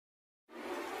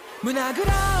胸ぐらをつ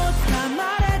か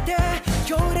まれて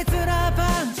強烈な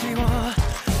パンチを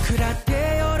食らって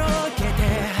よろけて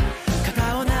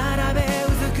肩を並べう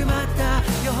ずくまった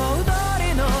予報通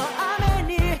りの雨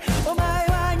にお前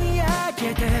はにや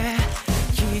けて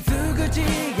傷口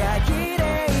が綺麗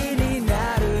に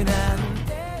なるなんて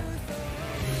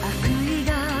悪意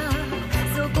が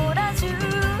そこら中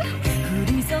降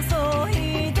り注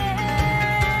いで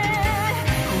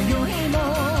今宵も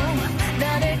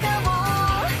誰かを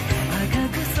赤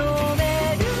く染め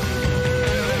る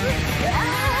あ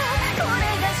あこれ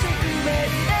が宿命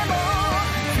でも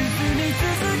進み続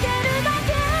けるだけ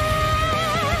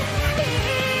秘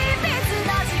密な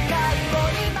誓いを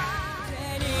今手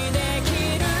にでき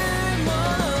るも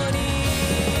のに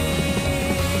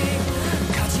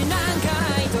勝ちなんか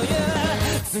いという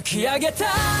突き上げたナ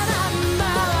ンバー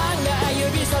ワンが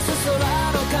指さす空の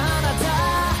彼方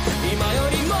今よ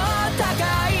りも高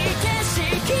い景色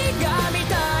が見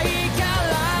たいか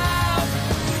ら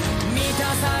満た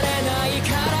されないカ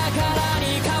ラカラに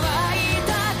乾いた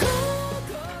心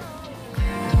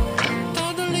た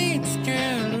どり着け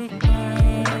るか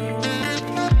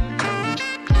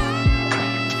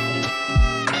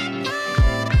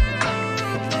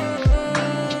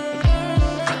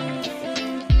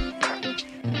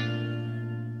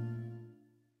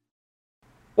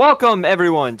Welcome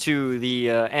everyone to the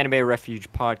Anime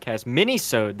Refuge podcast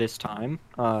minisode. This time,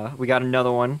 we got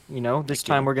another one. This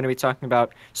time we're going to be talking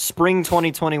about spring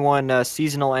 2021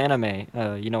 seasonal anime.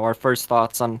 Our first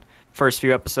thoughts on first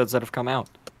few episodes that have come out.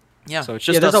 Yeah. So it's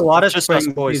just there's us, a lot of it's just spring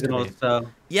us boys seasonals. today. So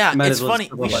Yeah, might it's as well funny.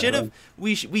 just We talk should about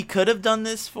have we could have done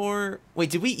this for wait,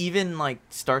 did we even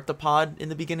start the pod in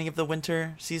the beginning of the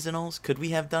winter seasonals? Could we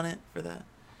have done it for that?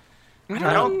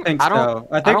 I don't think I so. don't-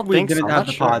 I I think don't we think so. didn't I'm have not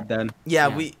the sure. pod then.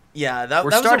 Yeah, Yeah. that We're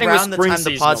was starting with around the spring time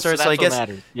the pod seasonals, started, so so I that's what guess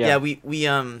matters. yeah,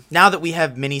 we now that we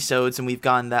have mini-sodes and we've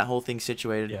gotten that whole thing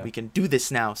situated, Yeah. we can do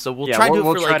this now. So we'll Yeah, try to do it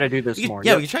we'll for try to do this we could- more,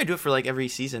 Yeah, yep. we can try to do it for every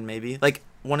season maybe. Like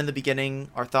one in the beginning,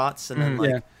 our thoughts, and then Mhm.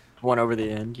 Yeah. like One over the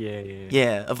end. Yeah.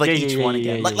 of Yeah, each yeah, one yeah,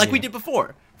 again. yeah, Like we yeah. did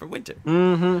before for winter.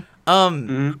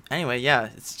 Mm-hmm. Anyway, yeah,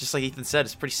 it's just like Ethan said,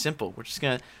 it's pretty simple. We're just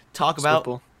going to talk about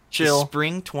Simple. the Chill.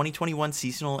 spring 2021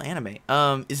 seasonal anime.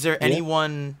 Is there any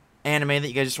one anime that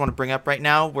you guys just want to bring up right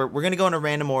now? We're going to go in a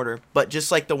random order, but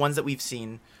just like the ones that we've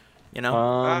seen, you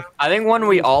know? I think one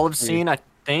we all have seen, I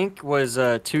think, was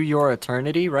To Your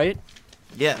Eternity, right?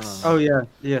 Yes. Oh yeah,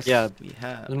 yes. Yeah, We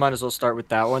have. we might as well start with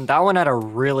that one. That one had a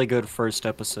really good first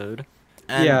episode.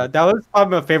 And, Yeah, that was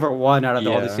probably my favorite one out of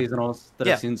all the Yeah. seasonals that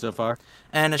Yeah. I've seen so far.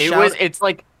 And a It shout was. It's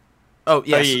like. Oh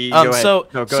yes. you go ahead. So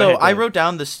No, go so ahead, go I ahead. wrote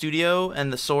down the studio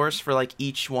and the source for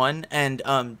each one, and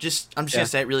I'm just Yeah. gonna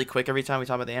say it really quick every time we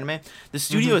talk about the anime. The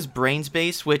studio Mm-hmm. is Brains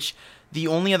Base, which the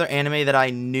only other anime that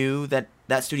I knew that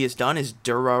studio has done is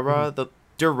Durarara, the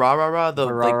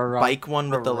Durarara. bike one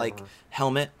with the Durarara.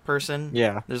 helmet person.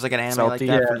 Yeah. There's an anime Salty.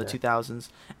 like that from Yeah. the 2000s,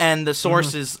 and the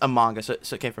source is a manga, so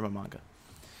it came from a manga.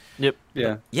 Yep.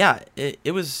 Yeah. Yeah,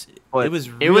 it was But it was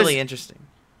it really was- interesting.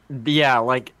 Yeah,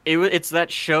 it's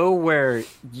that show where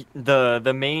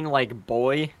the main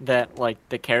boy that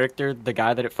the character, the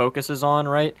guy that it focuses on,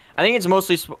 right? I think it's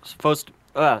mostly supposed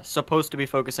to be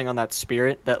focusing on that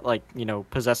spirit that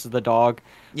possesses the dog.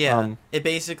 Yeah, it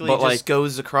basically but, just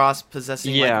goes across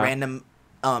possessing Yeah. random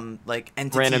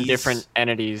entities, Random different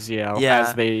entities, Yeah.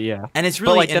 as they and it's But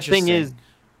really the interesting. thing is,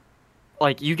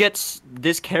 you get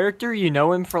this character, you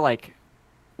know him for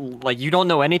you don't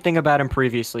know anything about him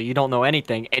previously. You don't know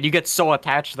anything, and you get so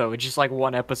attached though. It's just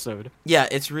one episode. Yeah,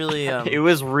 it's really It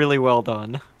was really well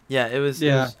done. yeah, it was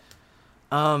Yeah.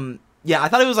 yeah, I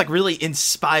thought it was really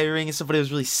inspiring and stuff, but it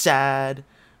was really sad.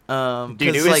 Dude,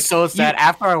 'cause, it was so sad. you-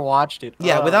 After I watched it,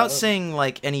 yeah, without saying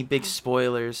any big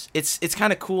spoilers, it's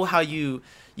kind of cool how you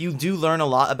do learn a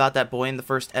lot about that boy in the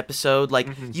first episode.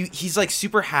 He's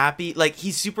super happy,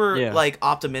 he's super Yeah.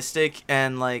 optimistic,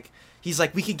 and he's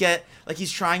we could get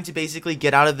he's trying to basically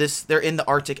get out of this. They're in the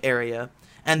Arctic area,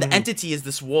 and the entity is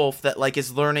this wolf that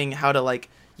is learning how to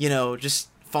just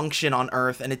function on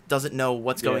Earth, and it doesn't know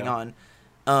what's going Yeah. on.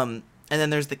 And then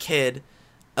there's the kid,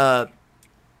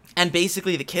 and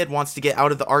basically the kid wants to get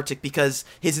out of the Arctic because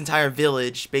his entire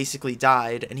village basically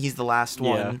died, and he's the last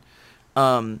Yeah.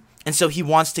 one. And so he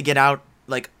wants to get out.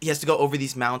 He has to go over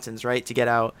these mountains, right, to get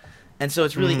out. And so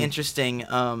it's really interesting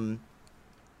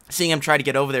seeing him try to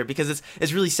get over there, because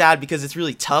it's really sad, because it's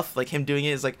really tough. Him doing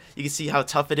it is you can see how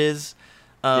tough it is.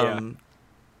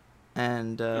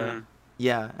 And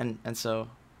yeah, and so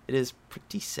it is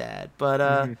pretty sad,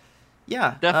 but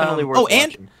yeah, Definitely worth oh,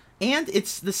 watching. and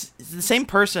it's the same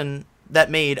person that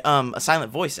made a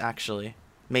silent voice actually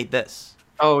made this.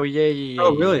 Oh yeah.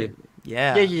 Oh really?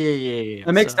 Yeah. Yeah.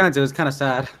 It makes So- sense. It was kind of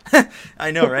sad.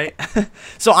 I know, right?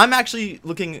 So I'm actually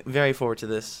looking very forward to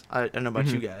this. I don't know about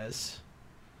you guys.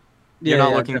 You're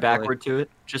not looking definitely. backward to it,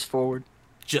 just forward.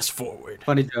 Just forward.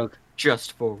 Funny joke.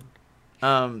 Just forward.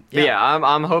 Yeah. But yeah,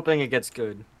 I'm hoping it gets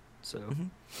good. So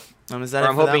Is that or it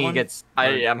I'm for that hoping it one? gets.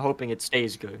 I'm hoping it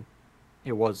stays good.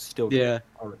 It was still good Yeah.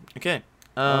 already. Okay.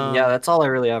 Yeah, that's all I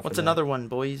really have. What's for that. another one,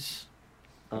 boys?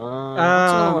 What's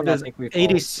another one I There's think we've all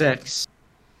 86.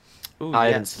 Ooh, I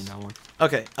yes. haven't seen that one.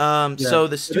 Okay. Yeah, So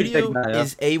the it didn't take studio that, yeah.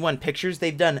 is A1 Pictures.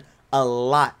 They've done a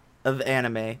lot of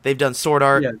anime. They've done Sword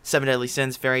Art, Yeah. Seven Deadly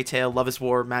Sins, Fairy Tail, Love is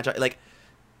War, Magi. Like,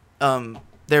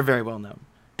 they're very well known.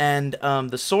 And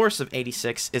the source of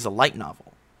 86 is a light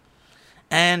novel.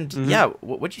 And yeah,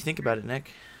 what'd you think about it,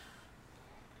 Nick?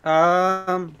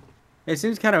 It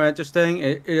seems kind of interesting.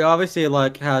 It obviously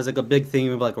like has like a big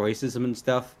theme of like racism and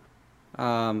stuff.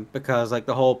 Because like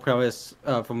the whole premise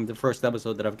from the first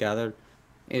episode that I've gathered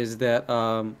is that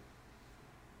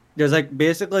there's like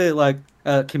basically like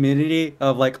a community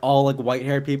of like all like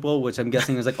white-haired people, which I'm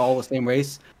guessing is like all the same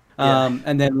race. Yeah.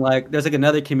 And then like there's like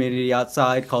another community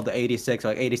outside called the 86,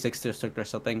 like 86 district or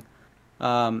something.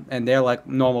 And they're like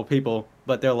normal people,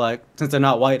 but they're like since they're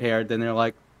not white-haired, then they're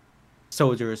like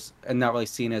soldiers and not really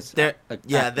seen as They're like,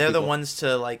 yeah, active they're the people. ones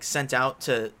to like sent out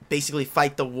to basically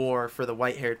fight the war for the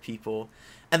white-haired people.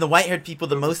 And the white-haired people,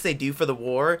 the most they do for the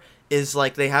war is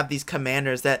like they have these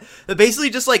commanders that basically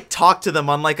just like talk to them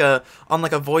on like a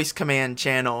voice command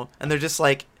channel, and they're just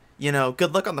like, you know,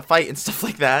 good luck on the fight and stuff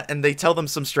like that, and they tell them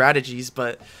some strategies,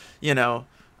 but you know,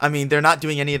 I mean, they're not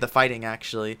doing any of the fighting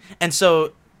actually. And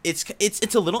so it's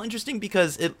a little interesting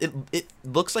because it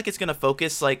looks like it's going to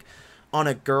focus like on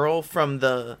a girl from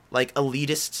the like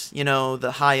elitist, you know,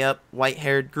 the high up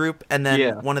white-haired group, and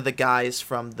then one of the guys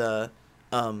from the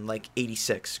like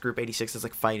 86 group 86 is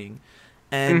like fighting.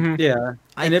 And Yeah,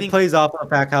 I and it think- plays off the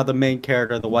fact how the main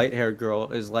character, the white-haired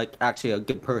girl, is like actually a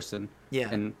good person yeah,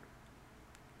 and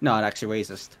not actually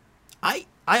racist. I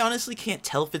honestly can't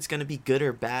tell if it's going to be good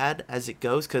or bad as it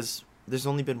goes because there's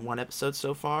only been one episode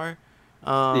so far.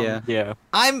 Yeah. Yeah.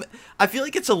 I feel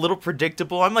like it's a little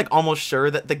predictable. I'm like almost sure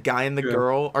that the guy and the Yeah.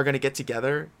 girl are gonna get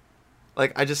together.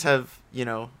 Like I just have, you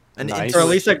know, an Nice. Or at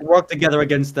least intuition. like work together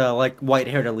against the like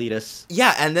white-haired elitists.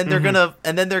 Yeah, and then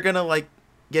they're gonna like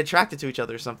get attracted to each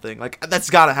other or something. Like that's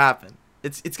gotta happen.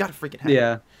 It's gotta freaking happen.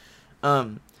 Yeah,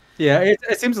 Um. yeah.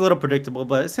 It seems a little predictable,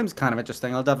 but it seems kind of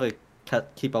interesting. I'll definitely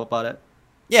keep up on it.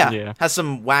 Yeah. Yeah. Has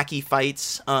some wacky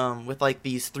fights. With like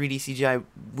these 3D CGI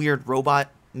weird robot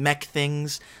mech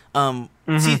things.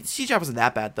 CGI wasn't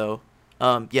that bad though.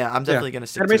 Yeah, I'm definitely gonna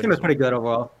stick to it. Animation as was well. pretty good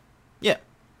overall. Yeah.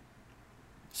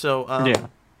 So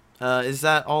Yeah. is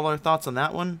that all our thoughts on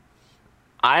that one?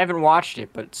 I haven't watched it,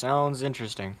 but it sounds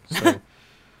interesting. So.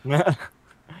 Yeah.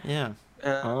 Yeah,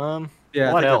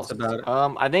 I What think else? that's about it.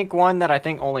 I think one that I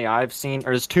think only I've seen,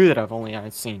 or there's two that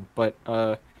I've seen, but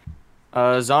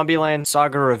Zombieland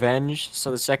Saga Revenge.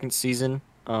 So the second season.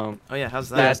 Oh yeah,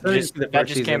 how's Yeah, that? so this is the That first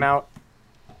just came season. out.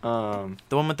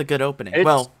 The one with the good opening. It's-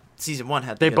 Well, season 1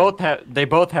 had. The They good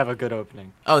both have a good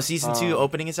opening. Oh, season 2 um,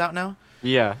 opening is out now.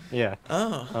 Yeah.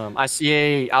 Oh. I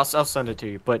see. I'll send it to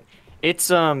you. But it's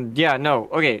yeah, no,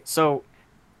 okay. So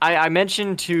I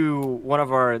mentioned to one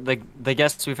of our the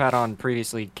guests we've had on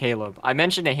previously, Caleb. I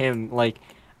mentioned to him like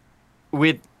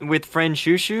with friend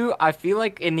Shushu, I feel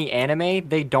like in the anime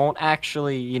they don't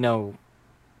actually, you know,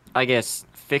 I guess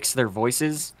fix their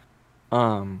voices.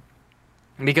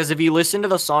 Because if you listen to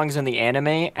the songs in the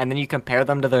anime and then you compare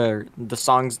them to the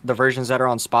songs, the versions that are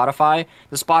on Spotify,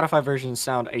 the Spotify versions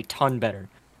sound a ton better.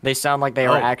 They sound like they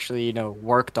were Oh. actually, you know,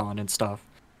 worked on and stuff.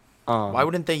 Why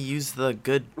wouldn't they use the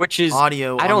good Which is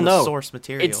audio I on don't the know. source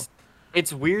material?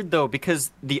 It's weird though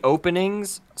because the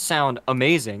openings sound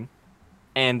amazing,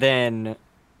 and then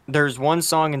there's one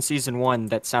song in season 1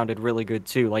 that sounded really good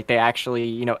too. Like they actually,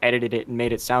 you know, edited it and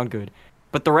made it sound good.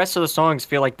 But the rest of the songs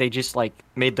feel like they just like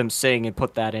made them sing and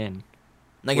put that in.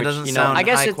 Like which, it doesn't you know, sound I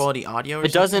guess high it's- quality audio. Or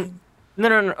It doesn't.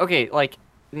 something? No. Okay, like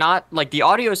not like the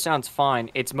audio sounds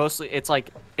fine. It's mostly it's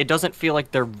like it doesn't feel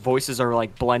like their voices are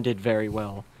like blended very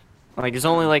well. Like there's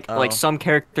only like Oh. some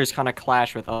characters kind of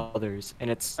clash with others, and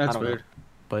it's I That's don't know. weird.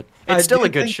 But I it's still do a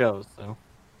good think- show. So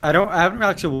I haven't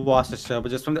actually watched the show, but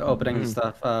just from the opening and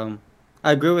stuff, I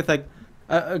agree with like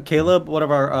Caleb, one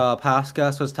of our past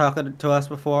guests, was talking to us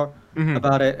before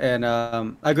about it, and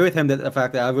I agree with him that the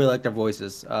fact that I really like their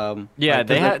voices. yeah, like, 'cause,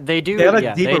 they like, have they do they have like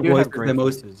yeah, deeper they do have voices great than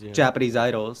most voices, yeah. Japanese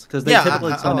idols because they Yeah,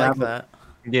 typically I tend to like have that.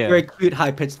 Yeah, very cute,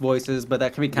 high pitched voices, but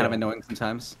that can be kind of Yeah. annoying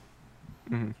sometimes.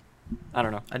 I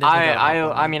don't know. I didn't think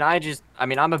that was I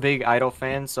mean I'm a big Idol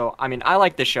fan, so I mean I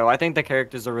like the show. I think the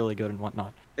characters are really good and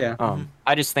whatnot. Yeah.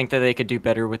 I just think that they could do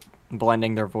better with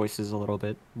blending their voices a little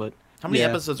bit. But How many Yeah.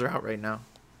 episodes are out right now?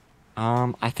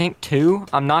 I think 2.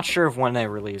 I'm not sure of when they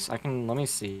release. Let me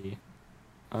see.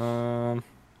 Um,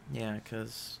 Yeah,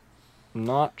 because I'm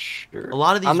not sure. a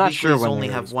lot of these I'm not weeklies sure when only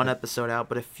they have release, one but episode out,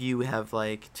 but a few have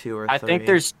like 2 or 3.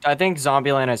 I think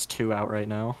Zombieland has 2 out right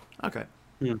now. Okay.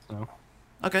 So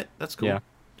Okay, that's cool. yeah.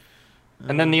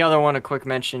 And then the other one, a quick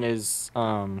mention is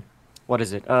what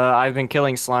is it? I've been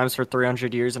killing slimes for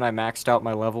 300 years and I maxed out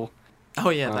my level. Oh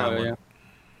yeah, that Oh, one. yeah.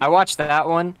 I watched that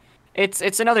one.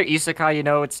 It's another isekai, you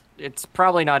know. It's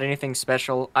probably not anything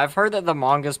special. I've heard that the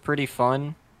manga's pretty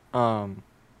fun, and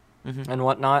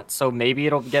whatnot. So maybe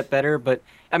it'll get better. But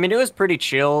I mean, it was pretty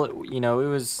chill. You know, it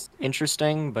was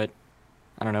interesting, but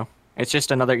I don't know. It's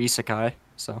just another isekai,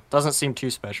 so doesn't seem too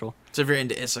special. So if you're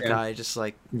into isekai, just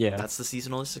like Yeah. that's the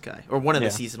seasonal isekai, or one of Yeah.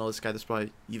 the seasonal isekai. There's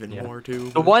probably even Yeah. more too.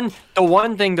 The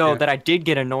one thing though Yeah. that I did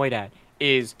get annoyed at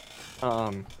is,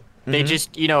 they Mhm.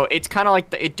 just, you know, it's kind of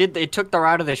like it took the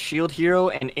route of the shield hero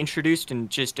and introduced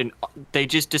they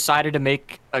just decided to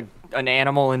make an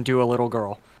animal and do a little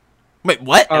girl. Wait,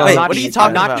 what? Oh, Wait, I'm what are you not- talking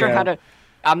I'm not about? sure Yeah. how to.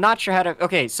 I'm not sure how to.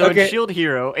 Okay, so Okay. in Shield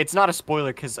Hero, it's not a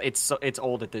spoiler because it's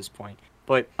old at this point.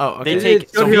 But Oh, they okay. take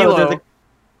Shield so Hero, Philo.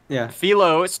 Yeah.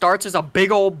 Philo starts as a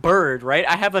big old bird, right?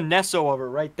 I have a Nesso of her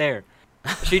right there.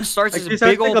 She starts Like, as she a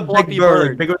starts big like old a big fluffy bird, like,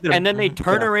 bird, bigger than a- and then they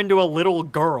turn yeah. her into a little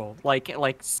girl, like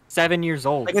 7 years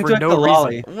old, Like for into, like, no the reason.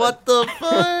 lolly. What the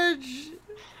fudge?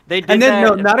 They did And then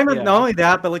that, not even yeah. not only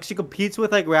that, but like she competes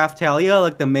with like Raftalia,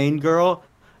 like the main girl,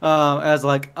 as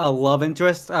like a love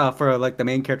interest for like the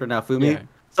main character Naofumi. Yeah.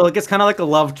 So like it's kind of like a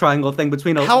love triangle thing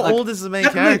between. How like, old is the main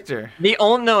technically- character? The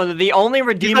only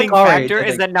redeeming our age, factor I is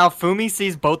think. that now Fumi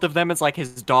sees both of them as like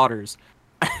his daughters.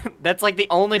 That's like the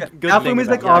only Yeah, good thing. Naofumi's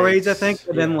like about our it. age, I think,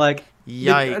 and then Yeah. like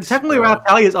Yikes. technically bro.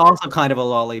 Raftalia is also kind of a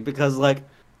lolly because like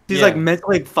she's Yeah. like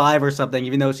mentally like 5 or something,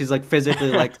 even though she's like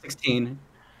physically like 16.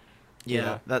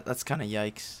 Yeah, Yeah. that's kind of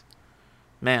yikes.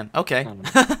 Man, okay.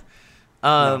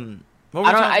 I What were we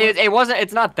don't. talking about? It wasn't.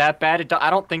 It's not that bad. I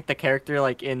don't think the character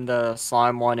like in the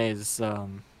slime one is.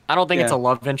 I don't think it's Yeah. a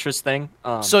love interest thing.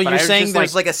 So but you're I was saying just,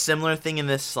 there's like a similar thing in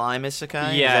this slime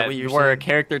isekai? Is yeah, that what you're where a saying?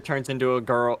 character turns into a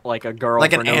girl, like a girl,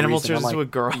 Like for an no animal reason. I'm turns into a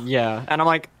like, girl. Yeah, and I'm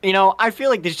like, you know, I feel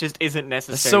like this just isn't That's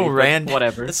necessary. so but random.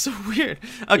 Whatever. That's so weird.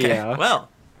 Okay. Yeah. Well,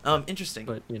 interesting.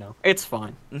 But you know, it's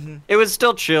fine. hmm It was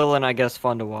still chill and I guess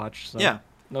fun to watch. So Yeah.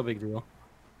 no big deal.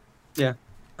 Yeah.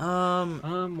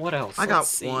 What else? I got Let's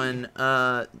see. one.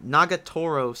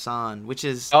 Nagatoro-san, which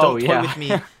is Oh, Don't Toy yeah. With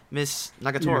Me, Miss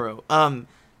Nagatoro.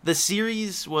 The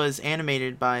series was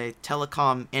animated by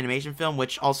Telecom Animation Film,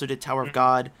 which also did Tower of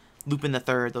God, Lupin the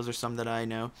Third. Those are some that I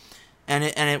know, and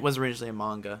it was originally a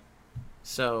manga.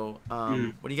 So,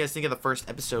 what do you guys think of the first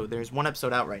episode? There's one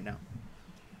episode out right now.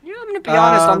 Yeah, I'm gonna be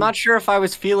honest. I'm Um, not sure if I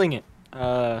was feeling it.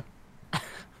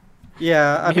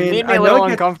 Yeah, I It mean, made me I a little know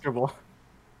uncomfortable.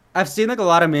 I've seen like a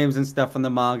lot of memes and stuff from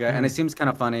the manga, and it seems kind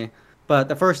of funny. But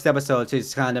the first episode,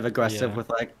 she's kind of aggressive Yeah. with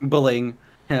like bullying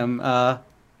him.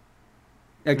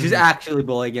 Like she's Mhm. actually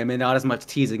bullying him and not as much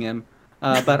teasing him.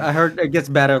 But I heard it gets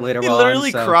better later He on.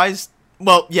 literally so- cries.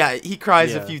 Well, yeah, he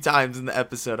cries a Yeah. few times in the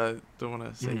episode. I don't want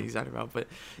to say the Mhm. exact amount, but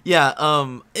yeah,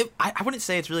 I wouldn't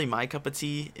say it's really my cup of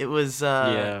tea. It was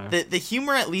Yeah. the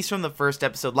humor, at least from the first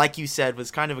episode, like you said,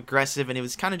 was kind of aggressive and it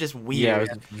was kind of just weird. Yeah, it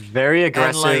was very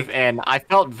aggressive, and, like- I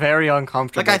felt very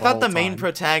uncomfortable. Like I thought whole the main time.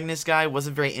 protagonist guy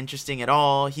wasn't very interesting at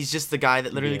all. He's just the guy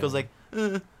that literally Yeah. goes like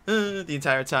the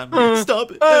entire time. Uh,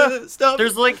 Stop it! uh, Stop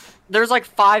There's it! like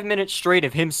 5 minutes straight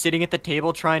of him sitting at the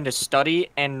table trying to study,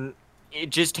 and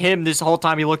just him this whole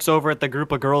time he looks over at the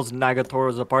group of girls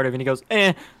Nagatoro's a part of, and he goes,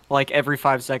 like every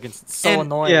 5 seconds. It's so And-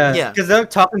 annoying. Yeah, Yeah. because they're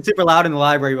talking super loud in the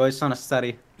library while he's trying to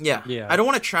study. Yeah. Yeah. I don't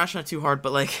want to trash on it too hard,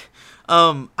 but like,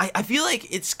 I feel like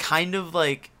it's kind of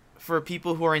like for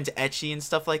people who are into ecchi and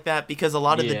stuff like that, because a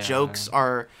lot of the Yeah. jokes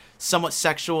are somewhat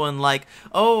sexual and like,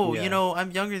 oh, Yeah. you know,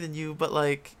 I'm younger than you, but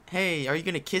like, hey, are you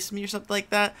gonna kiss me or something like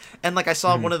that? And like, I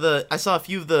saw I saw a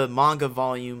few of the manga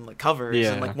volume like covers,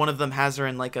 and Yeah. like one of them has her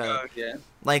in like a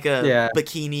yeah. a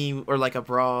bikini or like a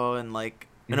bra and like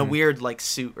in a Mhm. weird like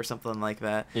suit or something like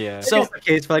that. Yeah. So- So it's the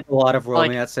case for like a lot of Like,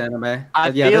 romance anime. I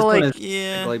But yeah, feel this one like- is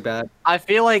Yeah. really bad. I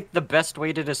feel like the best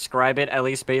way to describe it, at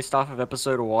least based off of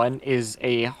episode 1, is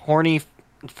a horny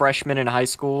freshman in high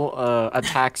school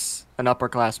attacks an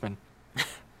upperclassman.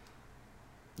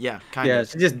 Yeah, kind Yeah, of.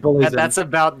 she just bullies him. That's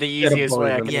about the Get a easiest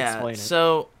way I bully can Yeah, explain it.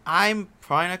 so I'm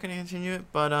probably not gonna continue it,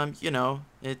 but you know,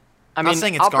 it. I not mean,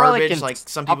 saying it's I'll probably garbage, like,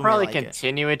 some people I'll may probably like it.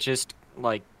 continue it just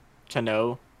like to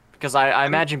know, because I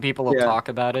imagine people will Yeah. talk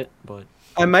about it, but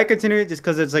I might continue it just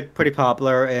because it's like pretty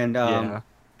popular, and yeah.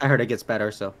 I heard it gets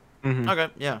better. So Mhm.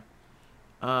 Okay, yeah.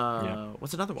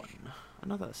 What's another one?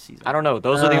 Another season. I don't know.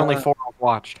 Those are the only 4 I've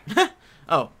watched. Oh,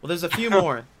 well, there's a few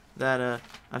more that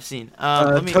I've seen.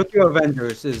 Let me. Tokyo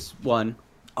Avengers is one.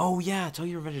 Oh yeah,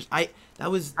 Tokyo Revengers. That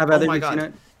was. Have Oh either my of you god. seen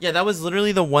it? Yeah, that was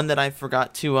literally the one that I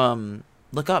forgot to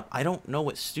look up. I don't know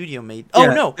what studio made. Oh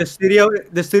Yeah, no. The studio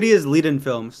is Leiden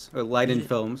Films or Leiden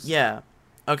Films. Yeah.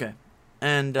 Okay.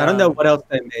 And I don't know what else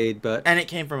they made, but And it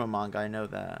came from a manga. I know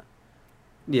that.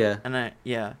 yeah. And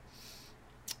yeah.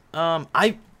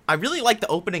 I really like the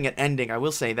opening and ending. I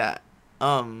will say that.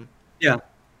 Yeah.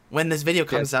 When this video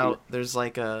comes Yeah, out, there's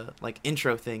like a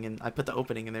intro thing, and I put the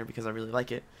opening in there because I really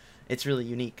like it. It's really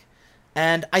unique,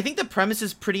 and I think the premise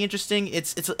is pretty interesting.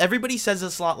 It's everybody says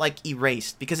this a lot, like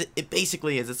Erased, because it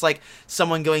basically is. It's like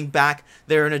someone going back.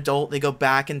 They're an adult. They go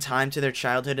back in time to their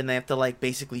childhood, and they have to like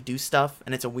basically do stuff.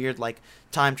 And it's a weird like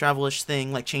time travel-ish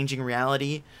thing, like changing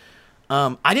reality.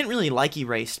 I didn't really like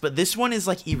Erased, but this one is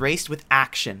like Erased with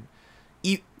action.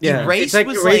 Erased it's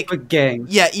was Erased like with gang.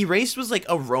 Yeah, Erased was like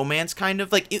a romance kind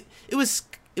of like it was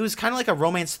kind of like a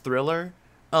romance thriller,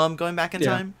 going back in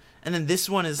time. And then this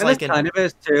one is And like this kind of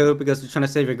is too because you're trying to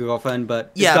save your girlfriend,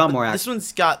 but it's yeah, got but more action. this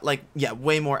one's got like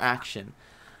way more action.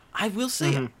 I will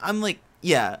say I'm like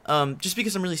just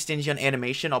because I'm really stingy on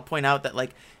animation, I'll point out that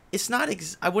like it's not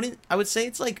I would say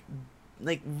it's like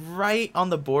right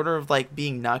on the border of like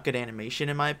being not good animation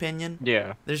in my opinion.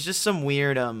 Yeah. There's just some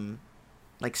weird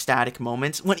like static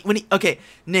moments when he, okay,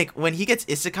 Nick, when he gets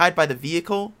isekai'd by the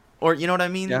vehicle, or you know what I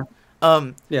mean?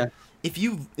 Yeah. Yeah. If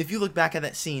you look back at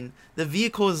that scene, the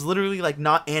vehicle is literally like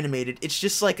not animated. It's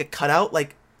just like a cutout,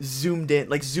 like zoomed in,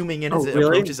 like zooming in as it really?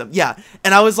 approaches him. Yeah,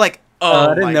 and I was like, I oh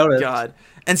didn't my notice. god.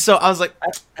 And so I was like,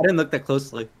 I didn't look that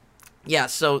closely. yeah.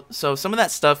 So some of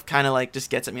that stuff kind of like just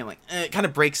gets at me. I'm like, it kind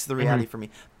of breaks the reality for me.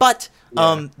 But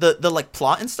the like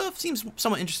plot and stuff seems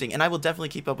somewhat interesting, and I will definitely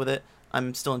keep up with it.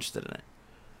 I'm still interested in it.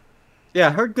 Yeah,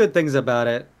 I heard good things about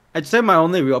it. I'd say my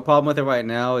only real problem with it right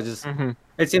now is just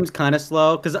it seems kind of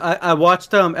slow because I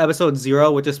watched episode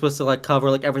 0, which is supposed to like cover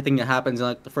like everything that happens in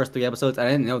like the first 3 episodes. I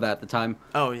didn't know that at the time.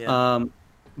 Oh yeah.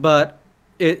 But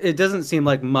it doesn't seem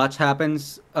like much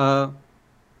happens.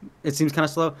 It seems kind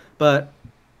of slow. But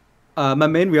my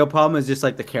main real problem is just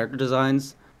like the character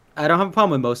designs. I don't have a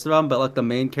problem with most of them, but like the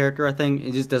main character, I think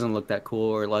it just doesn't look that cool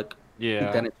or like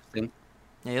that interesting.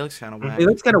 Yeah, he looks kind of whack. He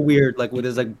looks kind of weird, like with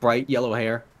his like bright yellow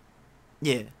hair.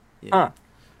 Yeah. Yeah.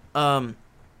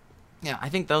 Yeah, I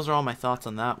think those are all my thoughts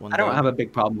on that one. I don't have a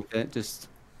big problem with it. Just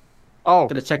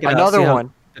gonna check it out. Another see how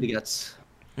one. good it gets.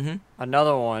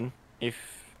 Another one. If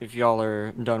y'all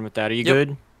are done with that, are you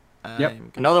good?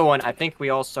 Yep. Another one. I think we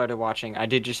all started watching. I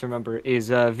did just remember is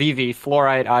Vivi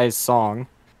Fluorite Eyes Song.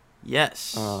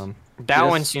 Yes. That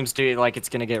one seems to like it's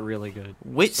gonna get really good.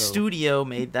 Which studio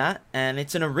made that? And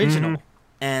it's an original.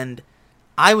 And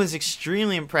I was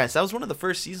extremely impressed. That was one of the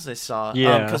first seasons I saw.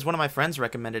 Yeah. Because one of my friends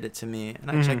recommended it to me,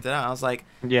 and I checked it out. I was like,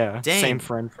 yeah, dang. same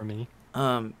friend for me.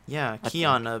 Yeah,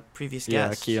 Keon, a previous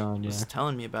guest, Keon, was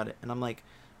telling me about it, and I'm like,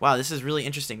 wow, this is really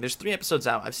interesting. There's 3 episodes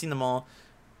out. I've seen them all.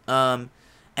 And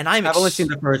I've only seen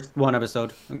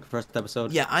the first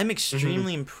episode. Yeah, I'm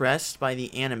extremely impressed by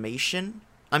the animation.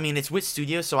 I mean, it's with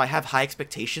studio, so I have high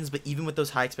expectations, but even with those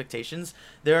high expectations,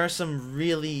 there are some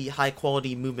really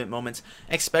high-quality movement moments,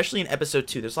 especially in episode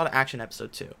 2. There's a lot of action in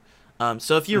episode 2.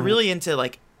 So if you're really into,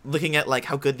 like, looking at, like,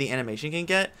 how good the animation can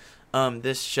get,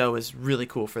 this show is really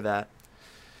cool for that.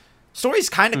 Story's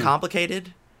kind of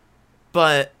complicated,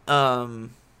 but,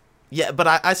 yeah, but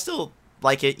I still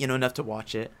like it, enough to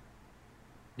watch it.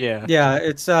 Yeah. Yeah,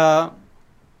 it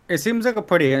seems like a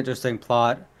pretty interesting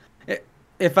plot.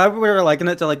 If I were to liken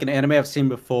it to like an anime I've seen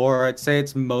before, I'd say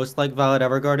it's most like Violet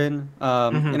Evergarden,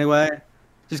 in a way.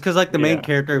 Just because like the main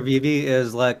character Vivi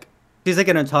is like she's like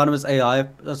an autonomous AI,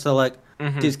 so like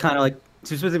she's kind of like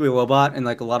she's supposed to be a robot, and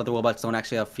like a lot of the robots don't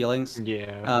actually have feelings.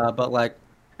 Yeah. But like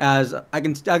as I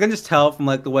can just tell from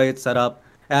like the way it's set up,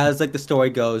 as like the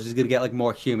story goes, she's gonna get like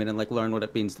more human and like learn what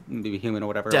it means to be human or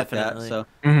whatever. Definitely. Like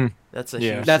that. So That's a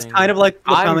huge that's thing. kind of like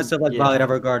the premise of like Violet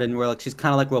Evergarden, where like she's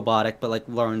kind of like robotic, but like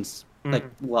learns like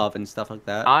love and stuff like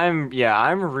that. I'm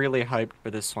really hyped for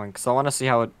this one because I want to see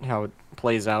how it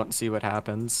plays out and see what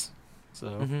happens. So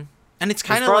And it's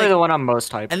kind of probably like the one I'm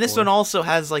most hyped. and this for. one also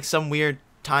has like some weird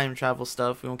time travel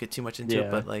stuff. We won't get too much into it,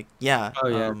 but like yeah. Oh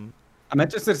yeah. I'm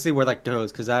interested to see where that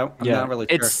goes because I'm not really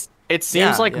sure. It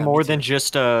seems like me more too. than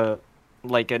just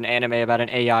like an anime about an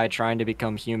AI trying to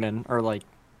become human or like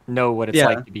know what it's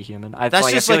like to be human.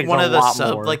 That's just like one of the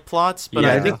sub like plots, but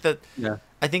I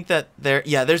think that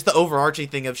there's the overarching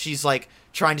thing of she's like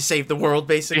trying to save the world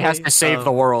basically. She has to save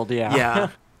the world, yeah. Yeah.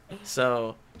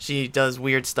 So she does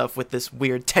weird stuff with this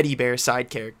weird teddy bear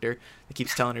side character that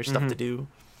keeps telling her stuff to do.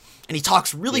 and he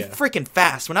talks really freaking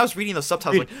fast. When I was reading those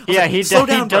subtitles, Slow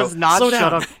down, he does bro. not Slow shut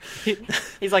down. up.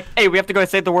 He's like, hey, we have to go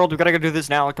save the world. We gotta go do this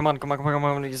now. Come on.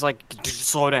 And he's like,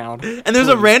 slow down. And there's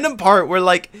a random part where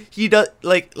like he does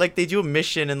like they do a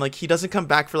mission and like he doesn't come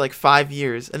back for like 5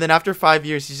 years, and then after 5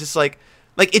 years he's just like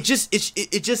it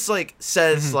just like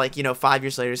says like 5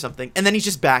 years later or something, and then he's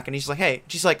just back and he's like, hey,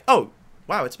 she's like, oh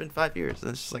wow, it's been 5 years,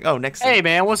 and it's just like, oh, next Hey thing.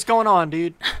 man, what's going on,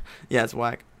 dude? Yeah, it's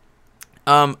whack.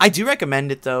 I do recommend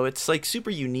it though. It's like super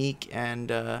unique and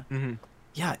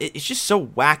yeah, it's just so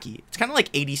wacky. It's kind of like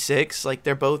 86. Like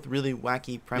they're both really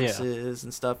wacky premises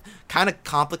and stuff. Kind of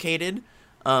complicated.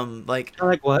 Like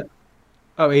what?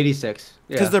 Oh, 86.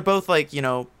 because they're both like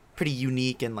pretty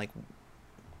unique and like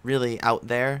really out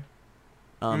there.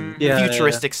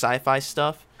 Futuristic sci-fi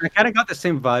stuff. I kind of got the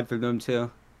same vibe from them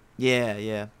too.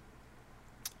 Yeah.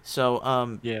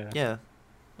 So Yeah.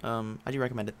 I do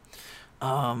recommend it.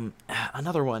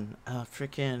 Another one.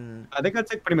 Freaking. I think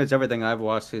that's like pretty much everything I've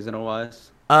watched seasonal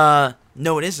wise.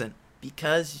 No, it isn't,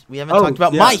 because we haven't talked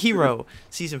about My Hero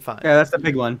season 5. Yeah, that's the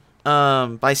big one.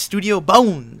 By Studio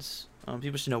Bones.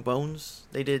 People should know Bones.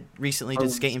 They did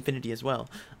Skate Infinity as well.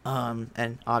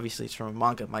 And obviously it's from a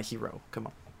manga, My Hero. Come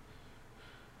on.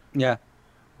 Yeah.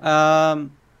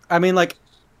 I mean, like,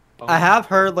 I have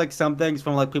heard like some things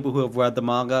from like people who have read the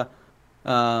manga.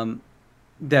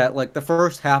 That like the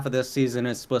first half of this season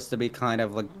is supposed to be kind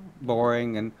of like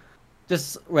boring and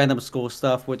just random school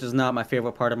stuff, which is not my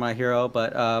favorite part of My Hero.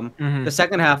 But the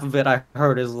second half of it, I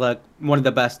heard, is like one of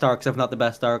the best arcs, if not the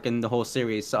best arc in the whole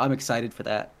series. So I'm excited for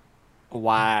that.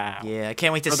 Wow. Yeah, I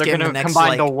can't wait to So they're skim the gonna next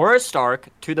combine the worst arc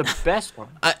to the best one.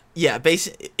 yeah,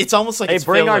 it's almost like Hey, it's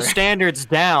bring filler. our standards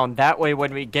down. That way,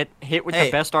 when we get hit with Hey.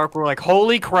 the best arc, we're like,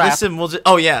 holy crap. Listen, we'll just.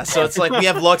 Oh yeah, so it's like we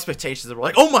have low expectations. And we're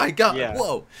like, oh my god, Yeah.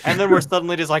 whoa! And then we're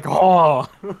suddenly just like, oh.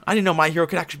 I didn't know My Hero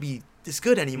could actually be this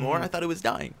good anymore. I thought it was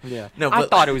dying. Yeah. No, I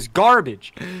but thought it was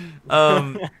garbage.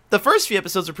 the first few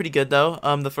episodes are pretty good though.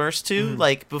 The first two,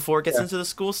 like before it gets Yeah. into the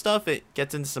school stuff, it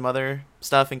gets into some other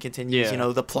stuff and continues. Yeah.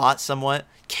 The plot somewhat.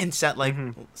 Hints at like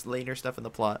later stuff in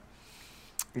the plot.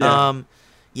 Yeah.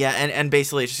 Yeah, and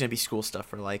basically it's just gonna be school stuff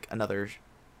for like another,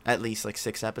 at least like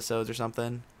 6 episodes or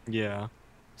something. Yeah.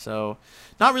 So,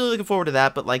 not really looking forward to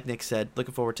that, but like Nick said,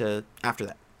 looking forward to after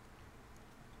that.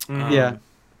 Yeah.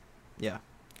 Yeah.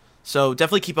 So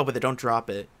definitely keep up with it. Don't drop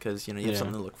it, because you have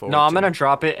something to look forward to. No, I'm gonna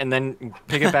drop it and then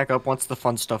pick it back up once the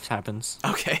fun stuff happens.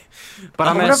 Okay. But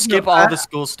I'm I gonna don't skip know. all the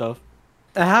school stuff.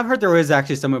 I have heard there is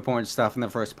actually some important stuff in the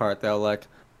first part, though, like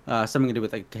something to do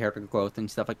with like character growth and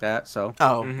stuff like that. So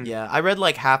Oh, yeah. I read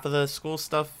like half of the school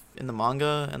stuff in the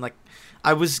manga, and like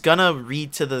I was gonna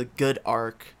read to the good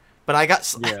arc, but I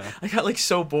got Yeah. I got like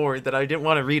so bored that I didn't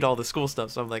want to read all the school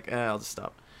stuff, so I'm like, I'll just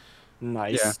stop.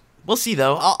 Nice. Yeah. We'll see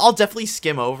though. I'll definitely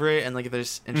skim over it, and like if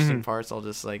there's interesting parts, I'll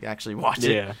just like actually watch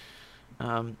it.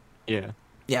 Yeah. Yeah.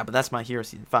 Yeah, but that's My Hero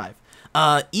season 5. if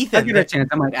I Ethan. get a chance,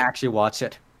 I might actually watch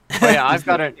it. Oh yeah, I've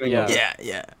got it. Yeah.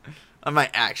 Yeah. I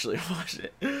might actually watch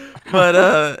it.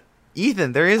 But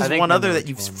Ethan, there is I think one I other know that which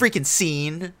you've one. freaking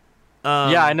seen.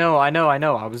 Yeah, I know.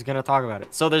 I was gonna talk about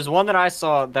it. So there's one that I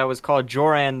saw that was called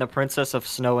Joran, the Princess of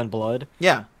Snow and Blood.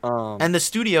 Yeah. And the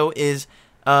studio is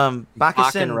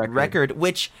Bakusen Record. Record,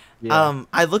 which Yeah.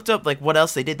 I looked up like what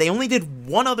else they did. They only did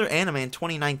one other anime in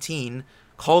 2019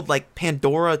 called like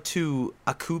Pandora to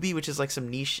Akubi, which is like some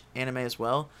niche anime as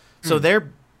well. So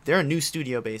they're a new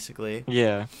studio basically.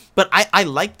 Yeah. But I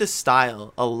like the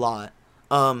style a lot.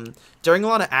 During a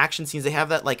lot of action scenes, they have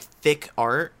that like thick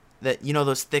art that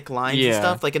those thick lines and Yeah.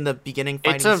 stuff, like in the beginning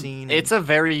fighting scene. and- It's a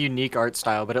very unique art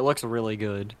style, but it looks really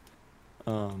good.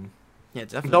 yeah,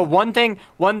 definitely. The one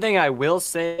thing I will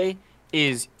say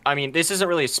is, I mean, this isn't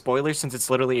really a spoiler since it's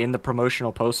literally in the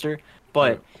promotional poster,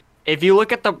 but if you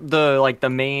look at the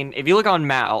main, if you look on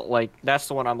Mal, like that's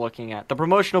the one I'm looking at. The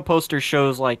promotional poster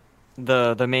shows like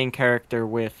the main character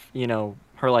with,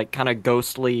 her like kind of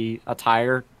ghostly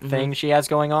attire thing she has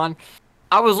going on.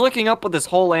 I was looking up what this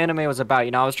whole anime was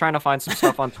about. I was trying to find some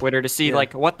stuff on Twitter to see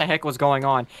like what the heck was going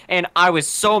on, and I was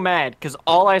so mad because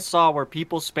all I saw were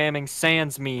people spamming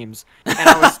Sans memes, and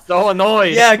I was so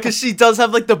annoyed. Yeah, because she does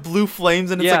have like the blue flames,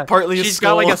 and it's like partly a she's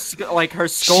skull. got like her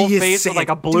skull She is face with Sans. like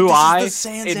a Dude, blue this is eye. the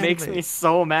Sans It makes anime. me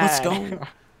so mad. Let's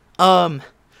go.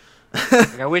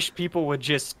 Like, I wish people would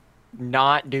just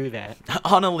not do that.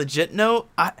 On a legit note,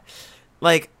 I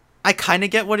kind of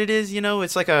get what it is.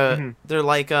 It's like they're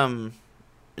like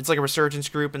it's like a resurgence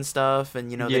group and stuff, and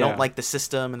they Yeah. don't like the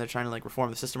system, and they're trying to like reform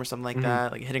the system or something like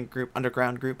that, like a hidden group,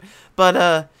 underground group.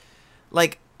 But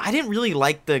like I didn't really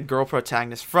like the girl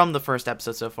protagonist from the first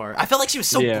episode so far. I felt like she was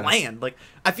so bland. Like,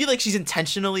 I feel like she's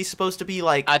intentionally supposed to be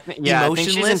like emotionless. I think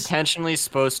she's intentionally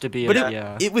supposed to be. But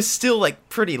it was still like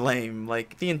pretty lame.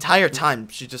 Like the entire time,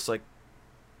 she's just like,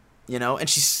 you know, and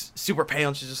she's super pale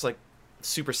and she's just like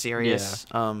super serious.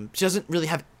 She doesn't really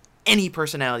have any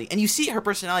personality, and you see her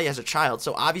personality as a child.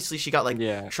 So obviously she got like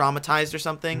traumatized or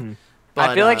something. Mm-hmm.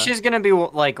 But, I feel like she's gonna be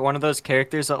like one of those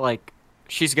characters that like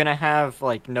she's gonna have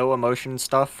like no emotion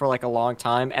stuff for like a long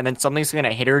time, and then something's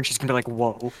gonna hit her, and she's gonna be like,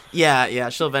 "Whoa!" Yeah,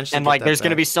 she'll eventually. And like, there's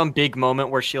gonna be some big moment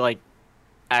where she like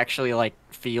actually like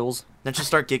feels. Then she'll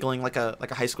start giggling like a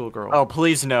high school girl. Oh,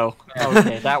 please no.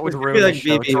 Okay, that would ruin the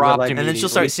show. Dropped and then she'll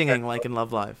start singing like in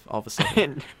Love Live all of a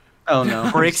sudden. Oh no!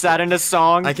 Breaks that into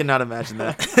song. I cannot imagine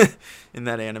that in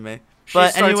that anime.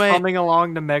 But starts anyway, humming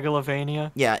along to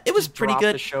Megalovania. Yeah, it was pretty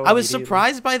good. I was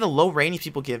surprised by the low ratings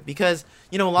people give because,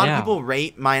 you know, a lot of people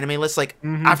rate My Anime List like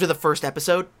after the first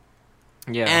episode.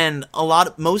 Yeah. And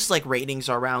most like ratings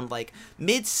are around like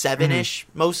mid 7-ish,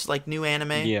 most like new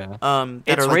anime. Yeah. That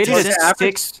it's are like rated decent. at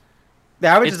 6. The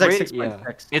average It's is like rated-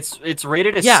 6.6. It's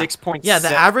rated at 6.6. Yeah, the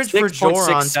average for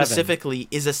Joran 6.67. specifically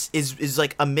is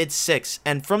like a mid 6.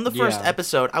 And from the first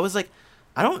episode, I was like,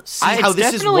 I don't see It's how this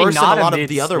is definitely worse than a not a lot of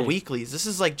the other mid-6. weeklies. This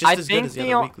is like just as good as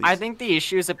the other weeklies. I think the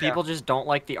issue is that people just don't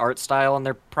like the art style, and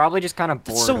they're probably just kind of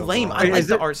bored. It's so lame. overall. I like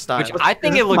the art style. I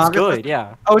think it looks good.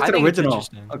 Yeah. Oh, it's I an think original.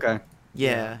 interesting. Okay.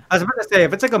 Yeah. I was about to say,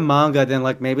 if it's like a manga, then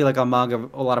like maybe like a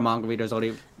lot of manga readers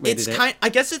already rated it. I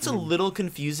guess it's a little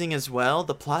confusing as well,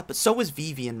 the plot, but so is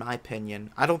Vivi in my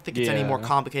opinion. I don't think it's any more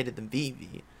complicated than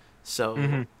Vivi.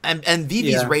 So and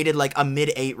Vivi's rated like a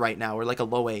mid 8 right now, or like a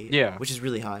low 8. Yeah. Which is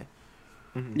really high.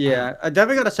 Yeah, I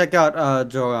definitely gotta check out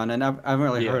Joran, and I haven't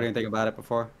really heard anything about it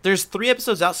before. There's 3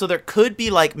 episodes out, so there could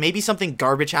be like maybe something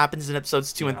garbage happens in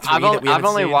episodes 2 and 3 that we I've haven't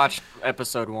only seen. watched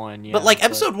episode 1. Yeah. But like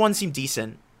episode 1 seemed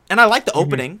decent. And I liked the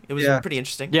opening. It was pretty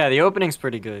interesting. Yeah, the opening's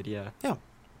pretty good. Yeah. Yeah.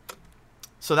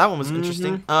 So that one was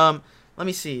interesting. Let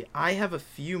me see. I have a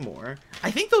few more.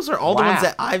 I think those are all the ones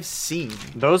that I've seen.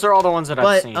 Those are all the ones that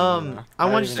I've seen. But I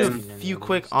want to do a few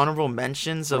quick honorable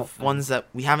mentions of ones that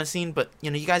we haven't seen, but you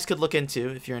know, you guys could look into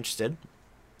if you're interested.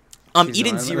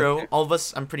 Eden Zero, all of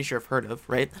us I'm pretty sure have heard of,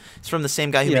 right? It's from the same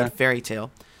guy who made Fairy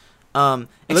Tail. It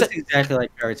looks exactly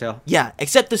like Fairy Tail. Yeah,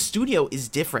 except the studio is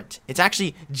different. It's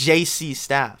actually JC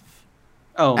Staff.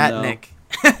 Oh at no. Nick.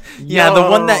 Yeah, the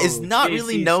one that is not JC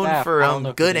really known Staff.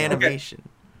 for good animation.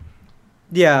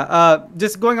 Yeah,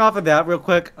 just going off of that real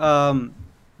quick,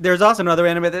 there's also another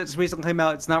anime that's recently came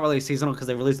out. It's not really seasonal because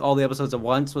they released all the episodes at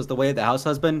once, was The Way of the House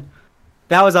Husband.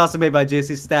 That was also made by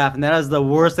JC Staff, and that is the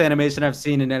worst animation I've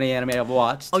seen in any anime I've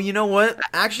watched. Oh, you know what?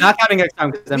 Actually, not counting X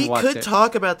Time, because I haven't watched it. We could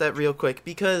talk about that real quick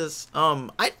because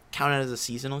I count it as a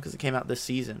seasonal because it came out this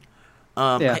season.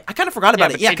 I kind of forgot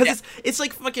about it. Yeah, because it's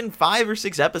like fucking 5 or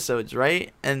 6 episodes,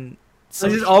 right? And so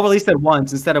it's all released at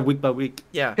once instead of week by week.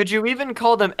 Yeah. Could you even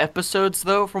call them episodes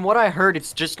though? From what I heard,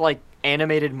 it's just like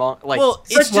animated manga. Like, well,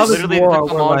 it's just literally the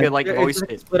manga like voiced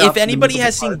it. If anybody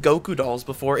has seen Goku Dolls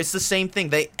before, it's the same thing.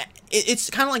 It's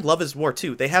kind of like Love is War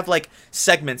too. They have like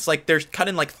segments, like they're cut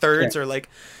in like thirds or like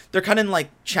they're cut in like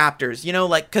chapters. You know,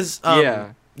 like because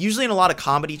usually in a lot of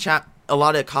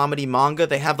comedy manga,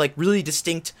 they have like really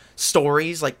distinct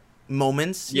stories, like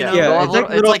moments. You know?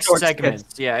 It's like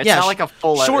segments. Yeah, it's not like a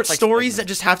full short like stories that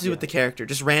just have to do with the character,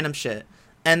 just random shit,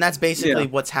 and that's basically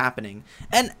what's happening.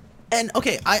 And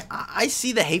okay, I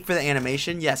see the hate for the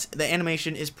animation. Yes, the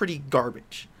animation is pretty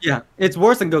garbage. Yeah, it's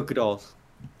worse than Goku Dolls.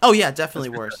 Oh yeah,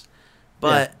 definitely worse.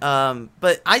 But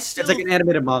I still, it's like an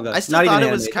animated manga. I still thought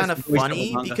it was kind of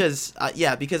funny because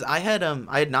because I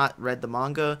had not read the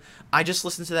manga. I just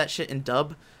listened to that shit in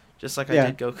dub, just like I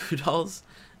did Goku Dolls,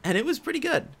 and it was pretty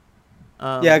good.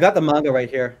 I got the manga right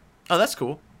here. Oh, that's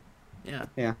cool. Yeah.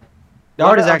 The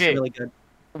art is actually really good.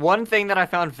 One thing that I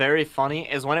found very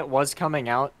funny is when it was coming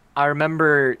out, I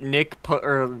remember Nick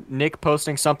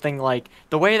posting something like,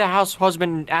 "The Way the House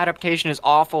Husband adaptation is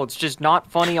awful. It's just not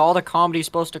funny. All the comedy's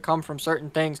supposed to come from certain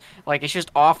things. Like, it's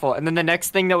just awful." And then the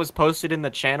next thing that was posted in the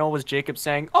channel was Jacob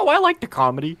saying, "Oh, I like the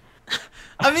comedy."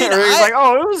 I mean, he's like,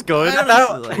 "Oh, it was good."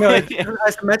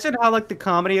 I mentioned how like the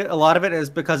comedy, a lot of it is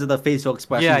because of the facial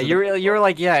expressions. Yeah, you're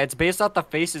like, yeah, it's based off the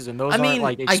faces, and those aren't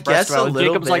like I guess well. a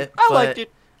little Jacob's bit, like, I liked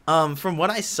it. From what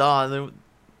I saw, there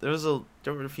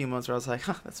were a few months where I was like,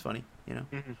 "Huh, that's funny," you know.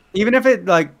 Even if it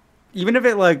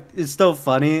is still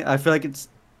funny, I feel like it's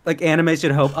like anime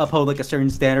should uphold like a certain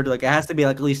standard. Like it has to be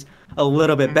like at least a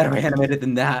little bit better animated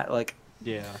than that. Like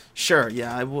sure,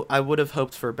 yeah, I would have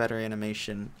hoped for better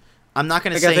animation. I'm not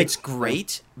gonna say it's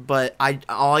great, but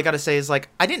all I gotta say is like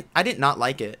I did not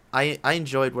like it. I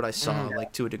enjoyed what I saw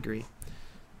like to a degree.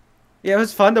 Yeah, it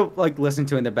was fun to like listen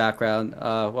to in the background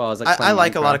while I was like I playing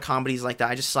like a lot Minecraft. of comedies like that.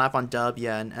 I just slap on dub,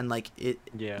 yeah, and like it,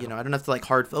 Yeah. you know, I don't have to like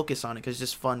hard focus on it because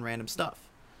it's just fun random stuff.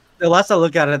 The less I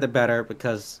look at it, the better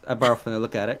because I borrow from to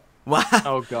look at it. Wow.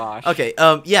 Oh gosh. Okay. Yeah.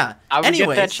 I would get that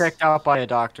Anyways, checked out by a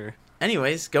doctor.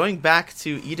 going back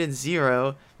to Eden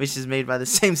Zero, which is made by the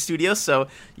same studio, so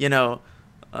you know,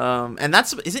 and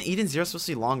that's isn't Eden Zero supposed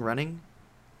to be long running,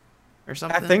 or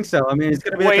something? I think so. I mean, it's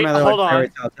gonna be like Wait, another hold like, on. fairy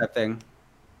tale type thing.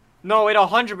 No, it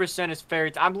 100% is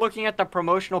Fairy Tail. I'm looking at the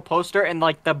promotional poster and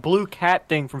like the blue cat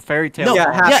thing from Fairy Tail. No, Yeah,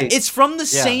 yeah, Happy. it's from the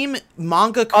Yeah. same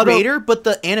manga Although- creator, but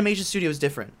the animation studio is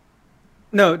different.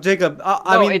 No, Jacob.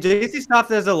 I No, mean, it- JC Stuff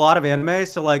does a lot of anime,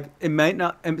 so like it might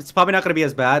not. It's probably not gonna be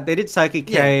as bad. They did Psyche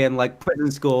K and like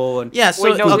Prison School and Yeah. So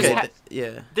Wait, no, this okay, ha-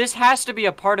 yeah. This has to be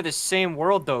a part of the same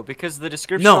world though, because the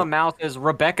description No. on mouth is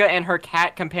Rebecca and her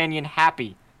cat companion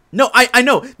Happy. No, I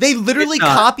know. They literally It's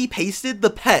not. copy pasted the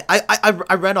pet.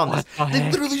 I read on this. What the They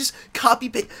heck? literally just copy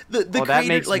paste the Oh, creator that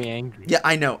makes like me angry. yeah,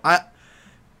 I know.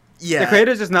 Yeah. the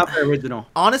creator's just not very original.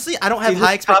 Honestly, I don't have See,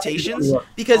 high this copy expectations doesn't work.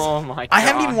 because Oh my I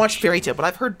haven't even gosh. watched Fairy Tail, but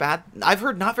I've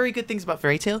heard not very good things about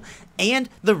Fairy Tail, and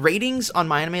the ratings on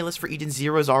my anime list for Eden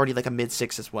Zero is already like a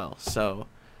mid-6 as well. So,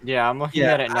 Yeah, I'm looking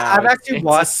Yeah, at it now. I've It's- actually it's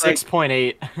watched, a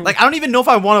 6.8. like, I don't even know if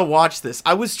I want to watch this.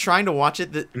 I was trying to watch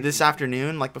it this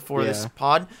afternoon, like before this Yeah.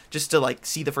 pod, just to like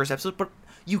see the first episode, but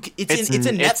it's in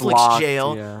it's Netflix locked,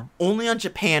 jail, yeah. only on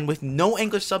Japan with no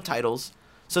English subtitles.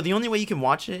 So the only way you can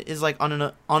watch it is like on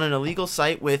an illegal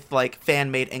site with like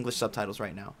fan-made English subtitles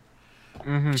right now,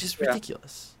 Mhm. which is Yeah.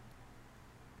 ridiculous.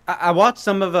 I watched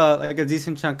some of like a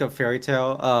decent chunk of Fairy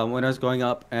Tail when I was growing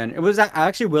up, and it was I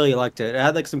actually really liked it. It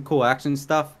had like some cool action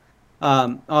stuff.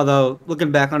 Although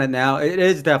looking back on it now, it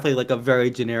is definitely like a very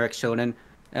generic shonen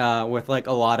with like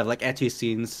a lot of like ecchi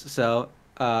scenes. So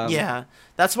Yeah,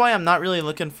 that's why I'm not really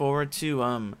looking forward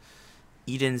to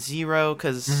Eden Zero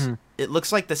because Mhm. it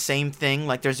looks like the same thing.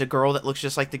 Like there's a girl that looks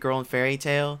just like the girl in Fairy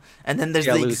Tail, and then there's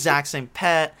Yeah, the Lucy. exact same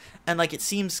pet, and like it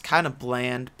seems kind of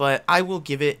bland. But I will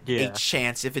give it Yeah. a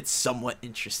chance if it's somewhat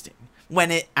interesting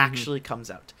when it actually comes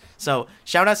out. So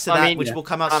shout outs to I that, mean, which yeah. will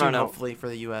come out I don't soon, know. hopefully for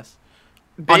the US.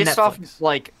 Based off Netflix.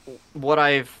 like what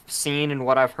I've seen and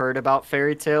what I've heard about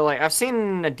Fairy Tail, like I've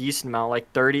seen a decent amount,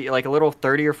 like 30, like a little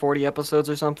 30 or 40 episodes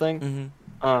or something.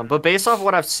 Hmm. But based off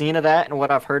what I've seen of that and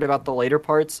what I've heard about the later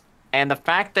parts, and the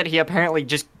fact that he apparently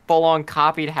just full on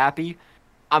copied Happy,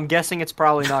 I'm guessing it's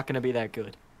probably not going to be that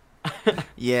good.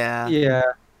 Yeah, yeah,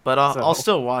 but I'll So-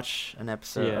 still watch an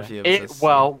episode. A few It, episodes.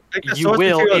 well, like the you source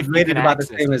will material if is you rated can about the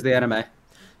access same it. as the anime.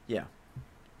 Yeah.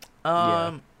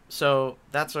 Yeah. So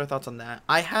that's our thoughts on that.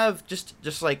 I have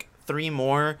just like 3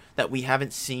 more that we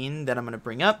haven't seen that I'm gonna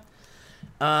bring up.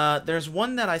 There's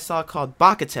one that I saw called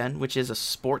Bakuten, which is a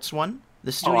sports one. The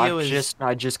Oh, studio is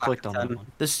I just clicked on that Bakuten. one.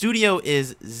 the studio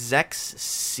is Zex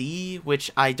C,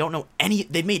 which I don't know any.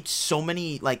 They've made so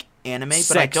many like anime,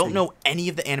 but I don't Sexy. know any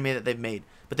of the anime that they've made.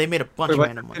 But they made a bunch Wait, of what's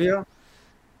random the ones. video?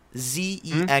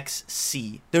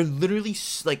 ZEXC. They're literally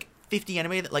like 50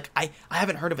 anime that like I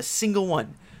haven't heard of a single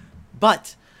one.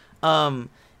 But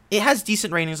it has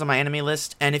decent ratings on my anime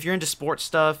list, and if you're into sports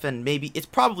stuff and maybe it's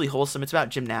probably wholesome. It's about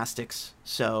gymnastics.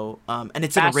 So and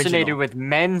it's an Fascinated original. with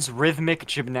men's rhythmic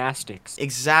gymnastics.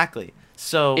 Exactly.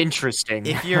 So Interesting.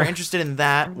 if you're interested in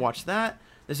that, watch that.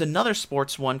 There's another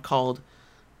sports one called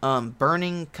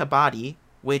Burning Kabaddi,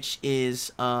 which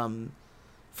is from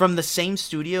the same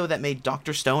studio that made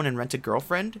Dr. Stone and Rent a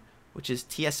Girlfriend, which is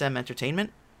TSM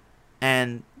Entertainment.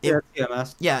 And it, Yeah,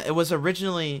 TMS. yeah, it was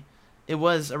originally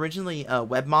a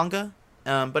web manga,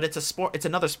 but it's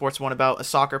another sports one about a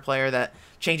soccer player that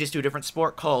changes to a different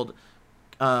sport called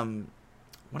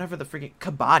whatever the freaking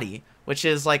kabaddi, which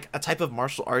is like a type of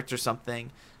martial arts or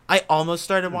something. I almost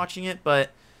started watching it,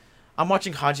 but I'm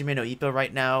watching Hajime no Ippo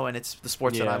right now, and it's the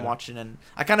sports that I'm Yeah. watching, and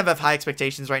I kind of have high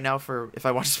expectations right now for if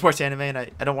I watch a sports anime, and I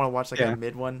don't want to watch like Yeah. a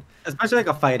mid one. Especially like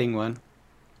a fighting one.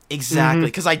 Exactly, Mhm.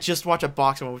 because I just watched a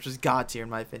boxing one, which was god tier in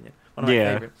my opinion, one of my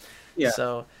Yeah. favorite. Yeah.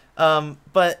 So,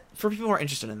 but for people who are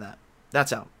interested in that,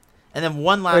 that's out. And then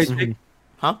one Wait, last, Jake-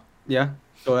 huh? Yeah.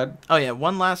 Go ahead. Oh yeah,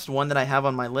 one last one that I have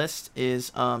on my list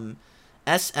is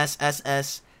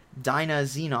SSSS Dyna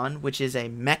Xenon, which is a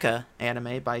mecha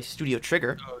anime by Studio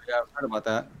Trigger. Oh yeah, I've heard about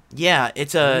that. Yeah,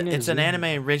 it's Dyna an Xenon.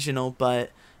 anime original,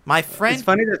 but my friend, It's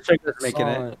funny that Trigger's making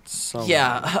it.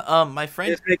 yeah, my They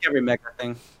friend, just make every mecha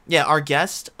thing. yeah, our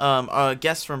guest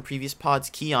from previous pods,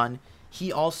 Keon,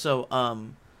 he also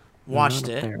watched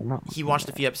it. He watched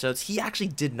a few episodes. He actually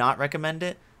did not recommend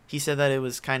it. He said that it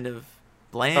was kind of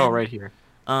bland. Oh, right here.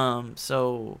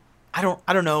 So I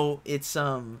don't know. It's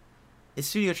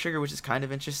Studio Trigger, which is kind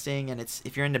of interesting, and it's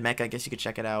if you're into mecha, I guess you could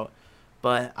check it out.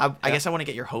 But I Yeah. guess I want to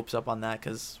get your hopes up on that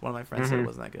because one of my friends said it Mhm.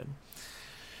 wasn't that good.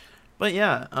 But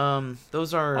yeah,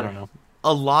 those I are don't know.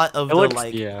 a lot of It the looks-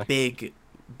 like yeah. big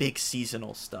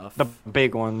seasonal stuff. The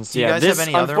big ones. Do you Yeah. guys This have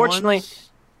any other unfortunately, ones?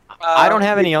 I don't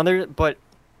have any other, but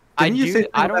I Didn't you do. say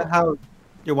I something don't. about how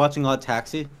you're watching Odd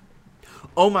Taxi?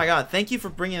 Oh my god, thank you for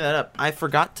bringing that up. I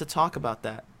forgot to talk about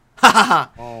that. Ha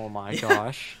Oh my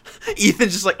gosh.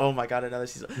 Ethan's just like, oh my god, another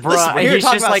season. Listen, Bruh, we're here to he's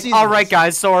talk just about like, seasons. all right,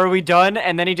 guys, so are we done?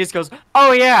 And then he just goes,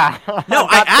 oh yeah. No,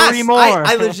 I've got I three asked. more.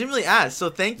 I legitimately asked. So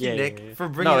thank you, Yeah, Nick, yeah, yeah. for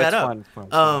bringing No, that it's up. fun, it's fun,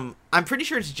 it's fun. I'm pretty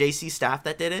sure it's JC staff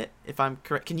that did it. If I'm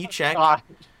correct, can you check?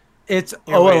 It's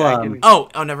Here, wait, I OLM. can-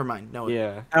 Oh, never mind. No.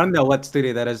 Yeah. I don't know what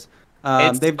studio that is.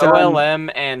 It's They've done OLM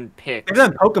and Pix. they've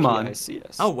done Pokemon.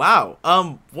 PICS. Oh wow.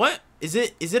 What is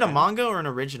it? Is it a manga or an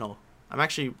original? I'm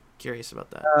actually curious about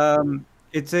that.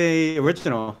 It's a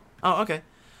original. Oh, okay.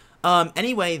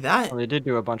 Anyway, that Well, they did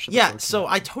do a bunch of the yeah. Pokemon. So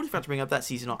I totally forgot to bring up that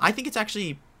seasonal. I think it's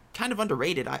actually kind of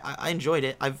underrated. I enjoyed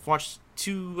it. I've watched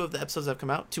 2 of the episodes that have come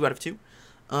out. 2 out of 2.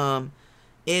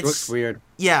 It looks It's weird.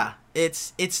 yeah.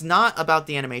 It's not about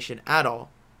the animation at all.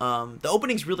 The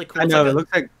opening's really cool. I It's know like it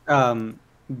looks like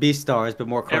Beastars, but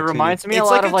more It cartoony. reminds me It's a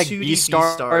lot like of a like 2D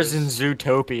Beastars and Beastars.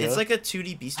 Zootopia. It's like a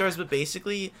 2D Beastars, but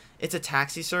basically it's a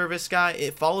taxi service guy.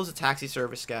 It follows a taxi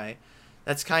service guy.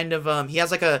 That's kind of he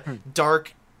has like a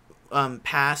dark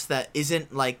past that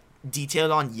isn't like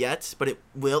detailed on yet, but it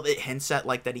will. It hints at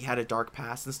like that he had a dark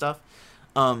past and stuff.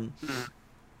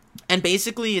 And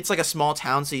basically it's like a small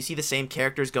town, so you see the same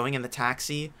characters going in the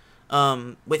taxi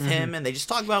with him, and they just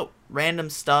talk about random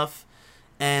stuff.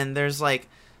 And there's like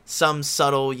some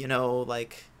subtle,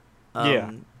 like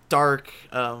dark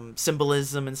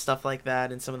symbolism and stuff like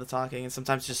that in some of the talking, and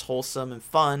sometimes just wholesome and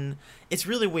fun. It's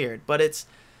really weird, but it's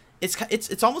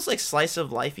almost like slice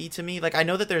of lifey to me. Like I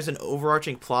know that there's an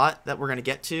overarching plot that we're gonna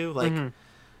get to, like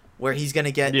where he's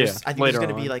gonna get. Yeah, I think there's later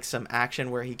gonna be on. like some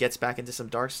action where he gets back into some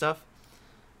dark stuff.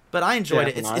 But I enjoyed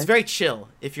it. It's Definitely. very chill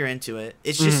if you're into it.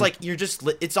 It's just like you're just.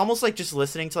 It's almost like just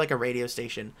listening to like a radio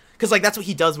station, because like that's what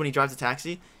he does when he drives a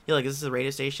taxi. He like this is a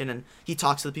radio station, and he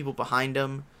talks to the people behind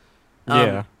him.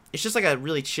 Yeah. It's just like a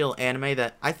really chill anime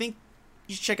that I think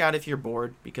you should check out if you're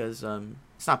bored, because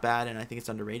it's not bad, and I think it's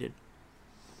underrated.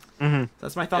 Mhm.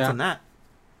 That's my thoughts Yeah. on that.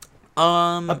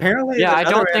 Apparently, Yeah, the I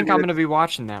don't other think I'm anime- gonna be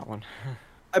watching that one.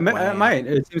 I Wow. might.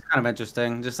 It seems kind of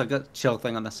interesting, just like a chill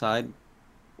thing on the side.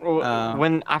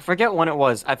 When I forget when it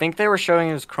was, I think they were showing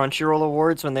his Crunchyroll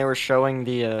Awards when they were showing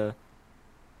the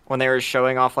when they were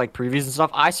showing off like previews and stuff.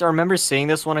 I remember seeing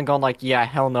this one and going like, yeah,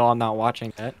 hell no, I'm not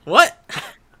watching that. What?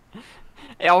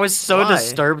 I was so Why?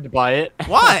 disturbed by it.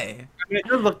 Why? I mean, it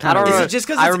does look I don't Is know. it just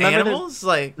because I it's remember that- animals?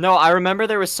 Like, No, I remember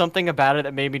there was something about it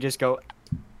that made me just go,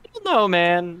 no,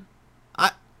 man.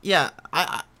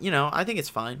 I think it's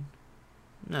fine.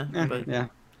 Nah, but Yeah.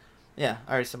 yeah,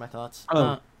 I already said my thoughts.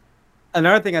 Oh.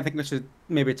 Another thing I think we should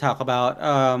maybe talk about.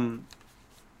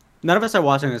 None of us are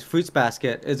watching this. Fruits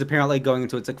Basket is apparently going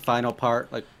into its like final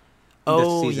part, like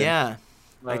this season. yeah,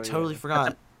 I Oh, totally yeah.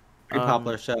 forgot. Pretty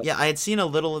popular show. Yeah, I had seen a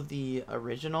little of the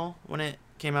original when it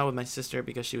came out with my sister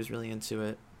because she was really into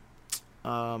it.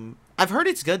 I've heard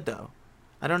it's good though.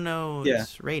 I don't know Yeah.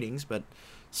 its ratings, but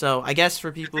so I guess for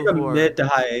It's people like a who are mid to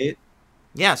high 8.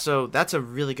 yeah, so that's a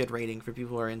really good rating for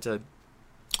people who are into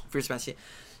Fruits Basket.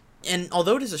 And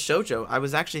although it is a shoujo, I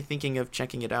was actually thinking of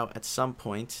checking it out at some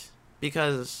point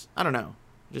because I don't know,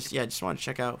 just want to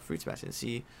check out Fruits Basket and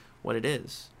see what it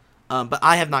is. But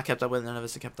I have not kept up with it. None of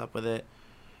us have kept up with it.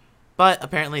 But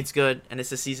apparently it's good, and it's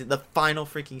the final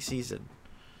freaking season.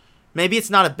 Maybe it's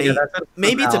not a bait. Yeah, that's what it's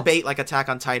Maybe it's a now. bait like Attack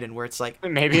on Titan, where it's like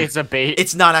Maybe it's a bait.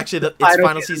 it's not actually it's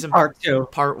final season part 2.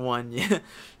 part 1. Yeah.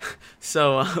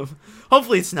 So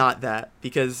hopefully it's not that,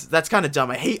 because that's kind of dumb.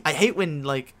 I hate when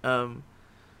like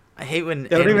I hate when They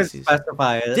don't anime even seasons-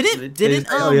 specify it. didn't They didn't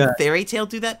just say, "Oh, yeah." Fairy Tail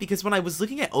do that? Because when I was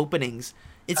looking at openings,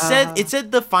 it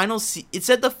said the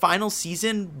final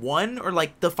season 1 or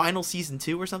like the final season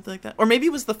 2 or something like that, or maybe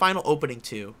it was the final opening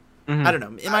 2. Mhm. I don't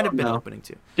know. It might have been know. opening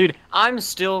 2. Dude, I'm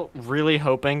still really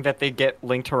hoping that they get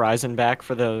Linked Horizon back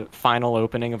for the final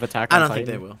opening of Attack I on don't Titan.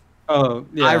 think they will. Oh,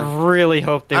 yeah. I really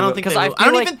hope they I will. don't think they 'cause will. I feel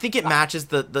don't like- even think it matches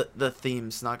the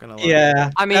themes. Not gonna lie.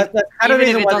 Yeah. I mean, that's kind of even if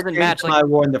reason it why doesn't they match, changed like, My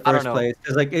War in the I don't first know. place.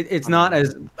 It's like it's not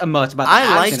as much about. The I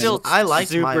action liked as- still- I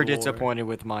liked My super War. disappointed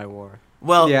with My War.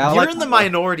 Well, Yeah, I you're like in the My War.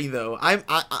 minority though.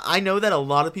 I know that a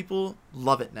lot of people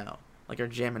love it now. Like are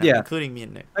jamming out, Yeah. including me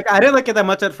and Nick. Like I didn't like it that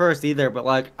much at first either, but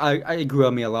like it grew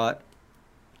on me a lot.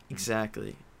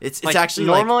 Exactly. It's Like, actually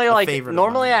normally like a favorite.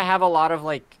 normally I have a lot of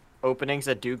like openings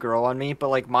that do grow on me, but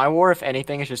like My War, if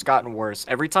anything, has just gotten worse.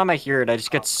 Every time I hear it, I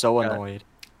just get so God. annoyed.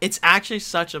 It's actually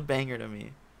such a banger to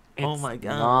me. Oh It's my not.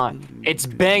 god. It's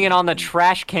banging on the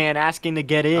trash can asking to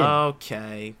get in.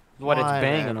 Okay. What it's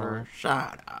banging Whatever. on.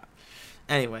 Shut up.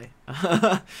 Anyway.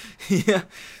 Yeah.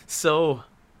 So,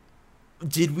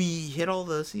 did we hit all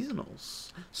the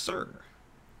seasonals, sir?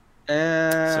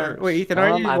 Wait, Ethan,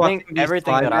 are you I watching think these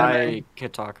everything slime that anime? I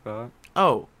could talk about.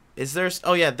 Oh, is there?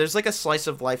 Oh yeah, there's like a slice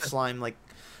of life slime like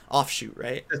offshoot,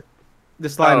 right? The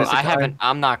slime Oh, is I haven't.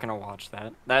 I'm not gonna watch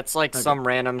that. That's like Okay. some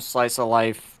random slice of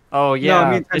life. Oh No, I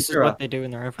yeah, mean this is tempura. what they do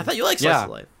in the I Refuge. thought you liked slice Yeah. of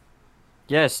life.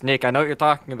 Yes, Nick, I know what you're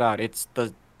talking about. It's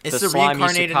the It's the the slime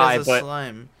reincarnated isekai, as a but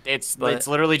slime. it's but-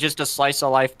 literally just a slice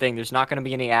of life thing. There's not gonna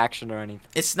be any action or anything.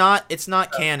 It's not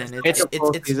canon. Like a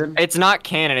full season. It's not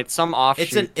canon. It's some offshoot.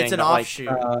 it's thing an that, like, offshoot.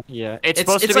 yeah, it's It's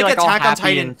supposed to it's be like like all Attack on happy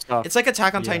Titan. and stuff. It's like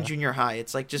Attack on Titan Yeah. Junior High.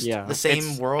 It's like just Yeah, the same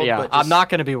it's- world. Yeah, but I'm just not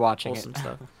gonna be watching wholesome it.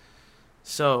 stuff.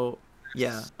 So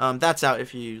yeah, that's out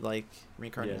if you like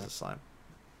reincarnated Yeah. as a slime.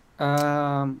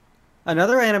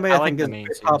 Another anime I like think the is main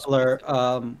pretty series.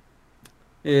 popular.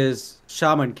 Is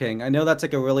Shaman King. I know that's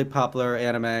like a really popular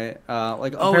anime. Like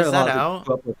Oh, apparently is a lot that of people out?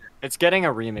 grew up with it. It's getting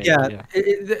a remake. Yeah, Yeah.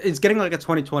 it's getting like a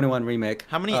 2021 remake.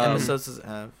 How many Um, episodes does it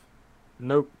have?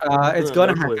 Nope. It's Yeah, going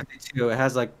to no have clue. 52. It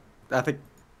has like I think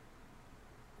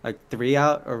like 3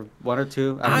 out or 1 or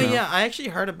 2. I don't know. Yeah, I actually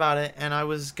heard about it, and I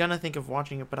was gonna think of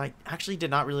watching it, but I actually did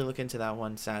not really look into that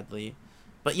one, sadly.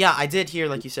 But yeah, I did hear,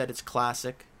 like you said, it's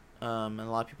classic, and a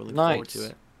lot of people look forward to Nice.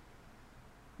 it.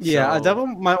 Yeah, I So-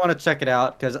 definitely might want to check it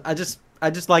out because I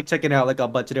just like checking out like a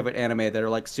bunch of different anime that are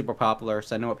like super popular,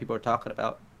 so I know what people are talking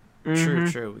about. True,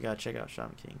 Mhm. true. We gotta check out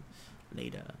Shaman King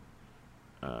later.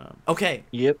 Okay,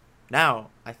 Yep. now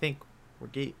I think we're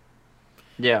deep.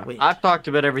 Yeah. Wait. I've talked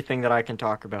about everything that I can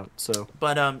talk about. So.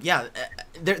 But yeah,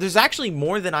 there's actually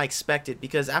more than I expected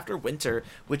because after Winter,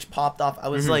 which popped off, I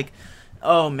was Mhm. like,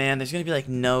 oh man, there's gonna be like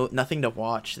nothing to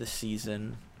watch this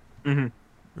season. Mm-hmm.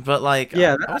 But like,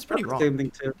 Yeah, I was pretty the wrong. same thing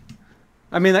too.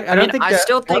 I mean, like, I don't think I that,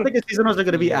 still I don't think- think the seasonals are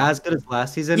going to be Yeah. as good as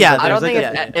last season. Yeah, but I don't there's,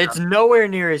 think like, yeah. it's nowhere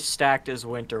near as stacked as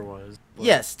Winter was. but-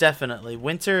 Yes, definitely.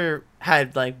 Winter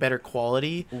had like better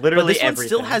quality. Literally but this one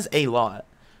still everything. has a lot.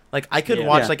 Like I could Yeah.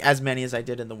 watch Yeah. like as many as I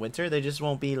did in the Winter. They just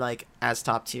won't be like as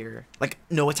top tier. Like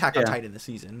no Attack on Yeah. Titan this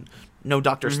season. No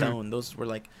Doctor Mhm. Stone. Those were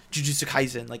like Jujutsu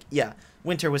Kaisen. Like yeah,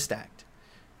 Winter was stacked.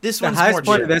 This the one's more highest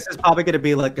point of chill. this is probably going to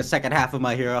be like the second half of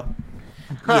My Hero.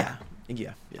 Yeah.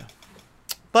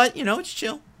 But you know, it's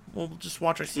chill. We'll just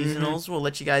watch our seasonals. We'll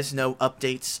let you guys know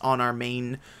updates on our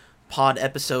main pod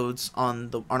episodes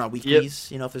on our weeklies.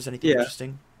 You know, if there's anything Yeah.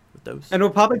 interesting with those. And we'll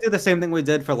probably do the same thing we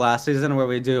did for last season, where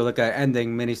we do like an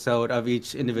ending mini-sode of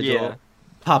each individual Yeah.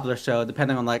 popular show,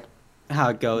 depending on like how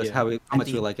it goes, Yeah. how much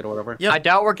we Indeed. like it or whatever. Yep. I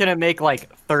doubt we're gonna make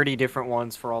like 30 different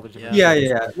ones for all the different. Yeah.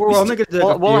 Yeah. We're only gonna do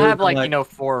like, We'll a few, have but, like,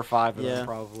 4 or 5 of Yeah. them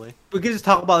probably. we could just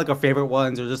talk about like our favorite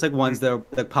ones or just like ones that are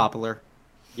like popular.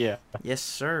 Yeah. Yes,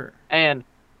 sir. And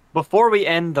before we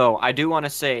end, though, I do want to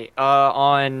say,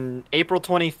 on April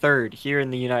 23rd here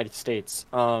in the United States,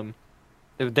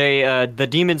 the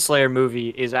Demon Slayer movie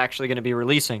is actually going to be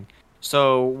releasing.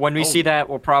 So when we Oh. see that,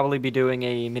 we'll probably be doing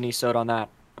a mini-sode on that.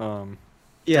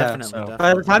 Yeah. Definitely. so- definitely.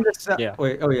 By the time this, Yeah.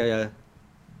 wait, oh yeah.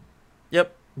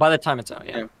 Yep. By the time it's out,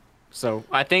 yeah. Yeah. So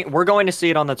I think we're going to see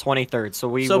it on the 23rd. So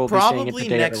we So will be seeing it probably the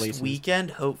day it next releases.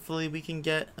 weekend. Hopefully, we can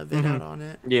get a vid Mhm. out on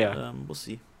it. Yeah. We'll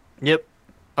see. Yep.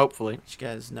 Hopefully. Let you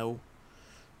guys know.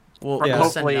 We'll Yeah. we'll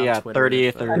send it Hopefully, out yeah, Twitter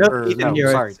 30th if, or, I know or Ethan no,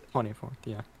 here sorry, is- 24th.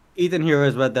 Yeah. Ethan here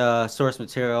has read the source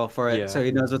material for it, Yeah. so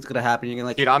he knows what's gonna happen. You can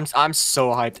like, Dude, I'm so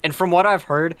hyped. And from what I've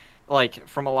heard, like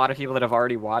from a lot of people that have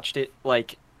already watched it,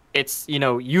 like it's,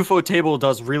 UFO Table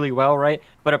does really well, right?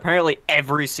 But apparently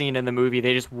every scene in the movie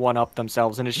they just one up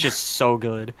themselves and it's just so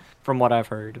good from what I've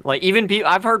heard. Like even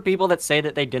I've heard people that say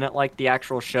that they didn't like the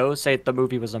actual show say the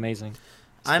movie was amazing.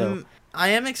 So, I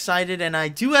am excited, and I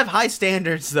do have high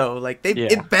standards though. Like Yeah.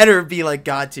 it better be like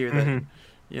God tier then. Mhm.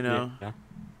 You know. yeah.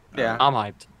 yeah. I'm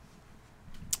hyped.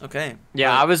 Okay.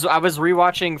 Yeah, I was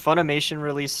rewatching Funimation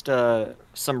released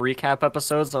some recap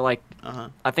episodes. They're like Uh-huh.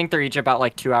 I think they're each about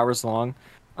like 2 hours long.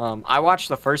 I watched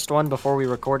the first one before we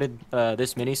recorded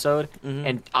this mini-sode,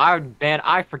 Mhm. and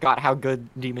I forgot how good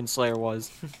Demon Slayer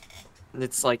was.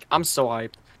 It's like I'm so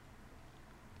hyped.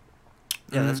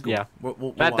 Yeah, that's cool. Yeah. We'll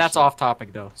watch That's that. off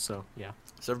topic though, so yeah.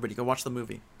 So everybody go watch the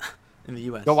movie in the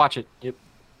U.S. Go watch it. Yep,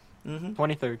 Mm-hmm.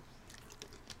 23rd.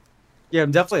 Yeah,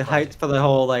 I'm definitely hyped for the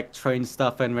whole like train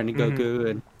stuff and Rengoku,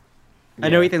 and I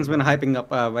know Yeah. Ethan's been hyping up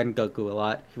Rengoku a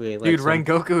lot. He really Dude, likes him.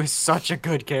 Rengoku is such a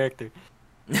good character.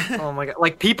 Oh my god!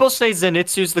 Like people say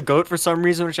Zenitsu's the goat for some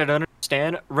reason, which I don't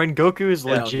understand. Rengoku is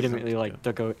Yeah, legitimately he's like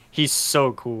the goat. He's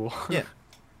so cool. Yeah.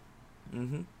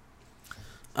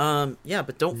 Mm-hmm. Yeah,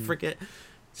 but don't forget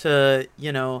to,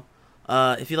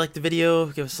 If you like the video,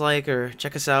 give us a like or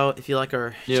check us out. If you like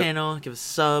our Yep. channel, give us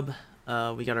a sub.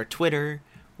 We got our Twitter.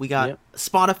 We got Yep.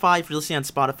 Spotify. If you're listening on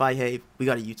Spotify, hey, we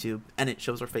got a YouTube, and it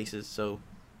shows our faces, so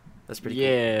that's pretty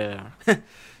Yeah. cool.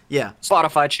 Yeah.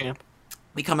 Spotify champ.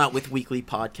 We come out with weekly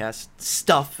podcast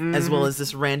stuff as well as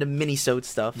this random mini-sode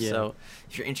stuff. Yeah. So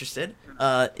if you're interested,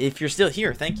 if you're still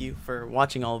here, thank you for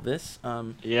watching all of this.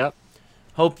 Yep.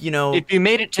 Hope you know. If you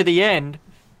made it to the end,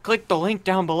 click the link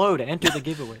down below to enter the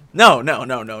giveaway. No.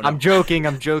 I'm joking. We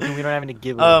don't have any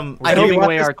giveaway. I We're hope- giving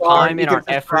away our time and You our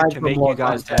can effort subscribe to for make more you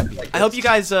guys content happy. like I hope you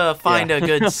guys find Yeah. a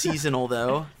good seasonal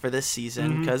though for this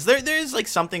season Mhm. because there is like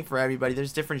something for everybody.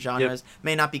 There's different genres.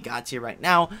 May not be God tier right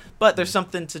now, but there's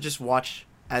something to just watch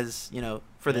as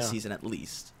for this Yeah. season at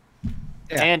least.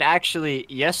 Yeah. And actually,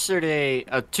 yesterday,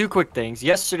 two quick things.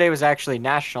 Yesterday was actually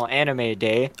National Anime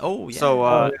Day. Oh yeah.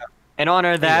 So, in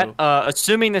honor of that, Hello.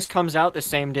 assuming this comes out the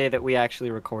same day that we actually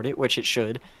record it, which it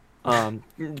should,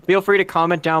 feel free to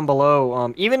comment down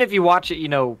below. Even if you watch it,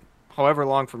 however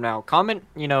long from now, comment,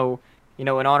 in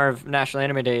honor of National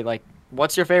Anime Day, like,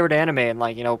 what's your favorite anime and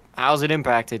like, how's it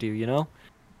impacted you?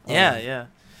 Yeah.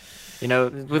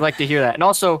 We'd like to hear that. And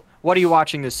also, what are you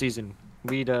watching this season?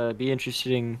 We'd be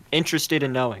interested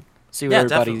in knowing. See what Yeah,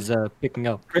 everybody's picking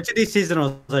up. Which of these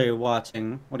seasonals are you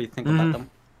watching? What do you think about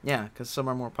them? Yeah, because some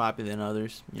are more popular than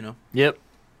others. Yep.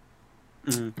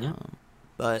 Mm.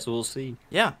 But So we'll see.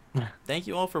 yeah, thank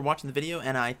you all for watching the video,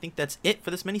 and I think that's it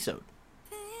for this mini-sode.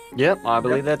 Yep, I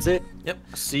believe that's it. Yep.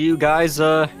 See you guys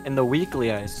in the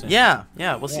weekly, I assume. Yeah.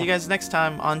 We'll see you guys next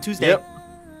time on Tuesday. Yep.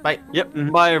 Bye. Yep.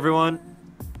 Bye, everyone.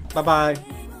 Bye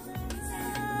bye.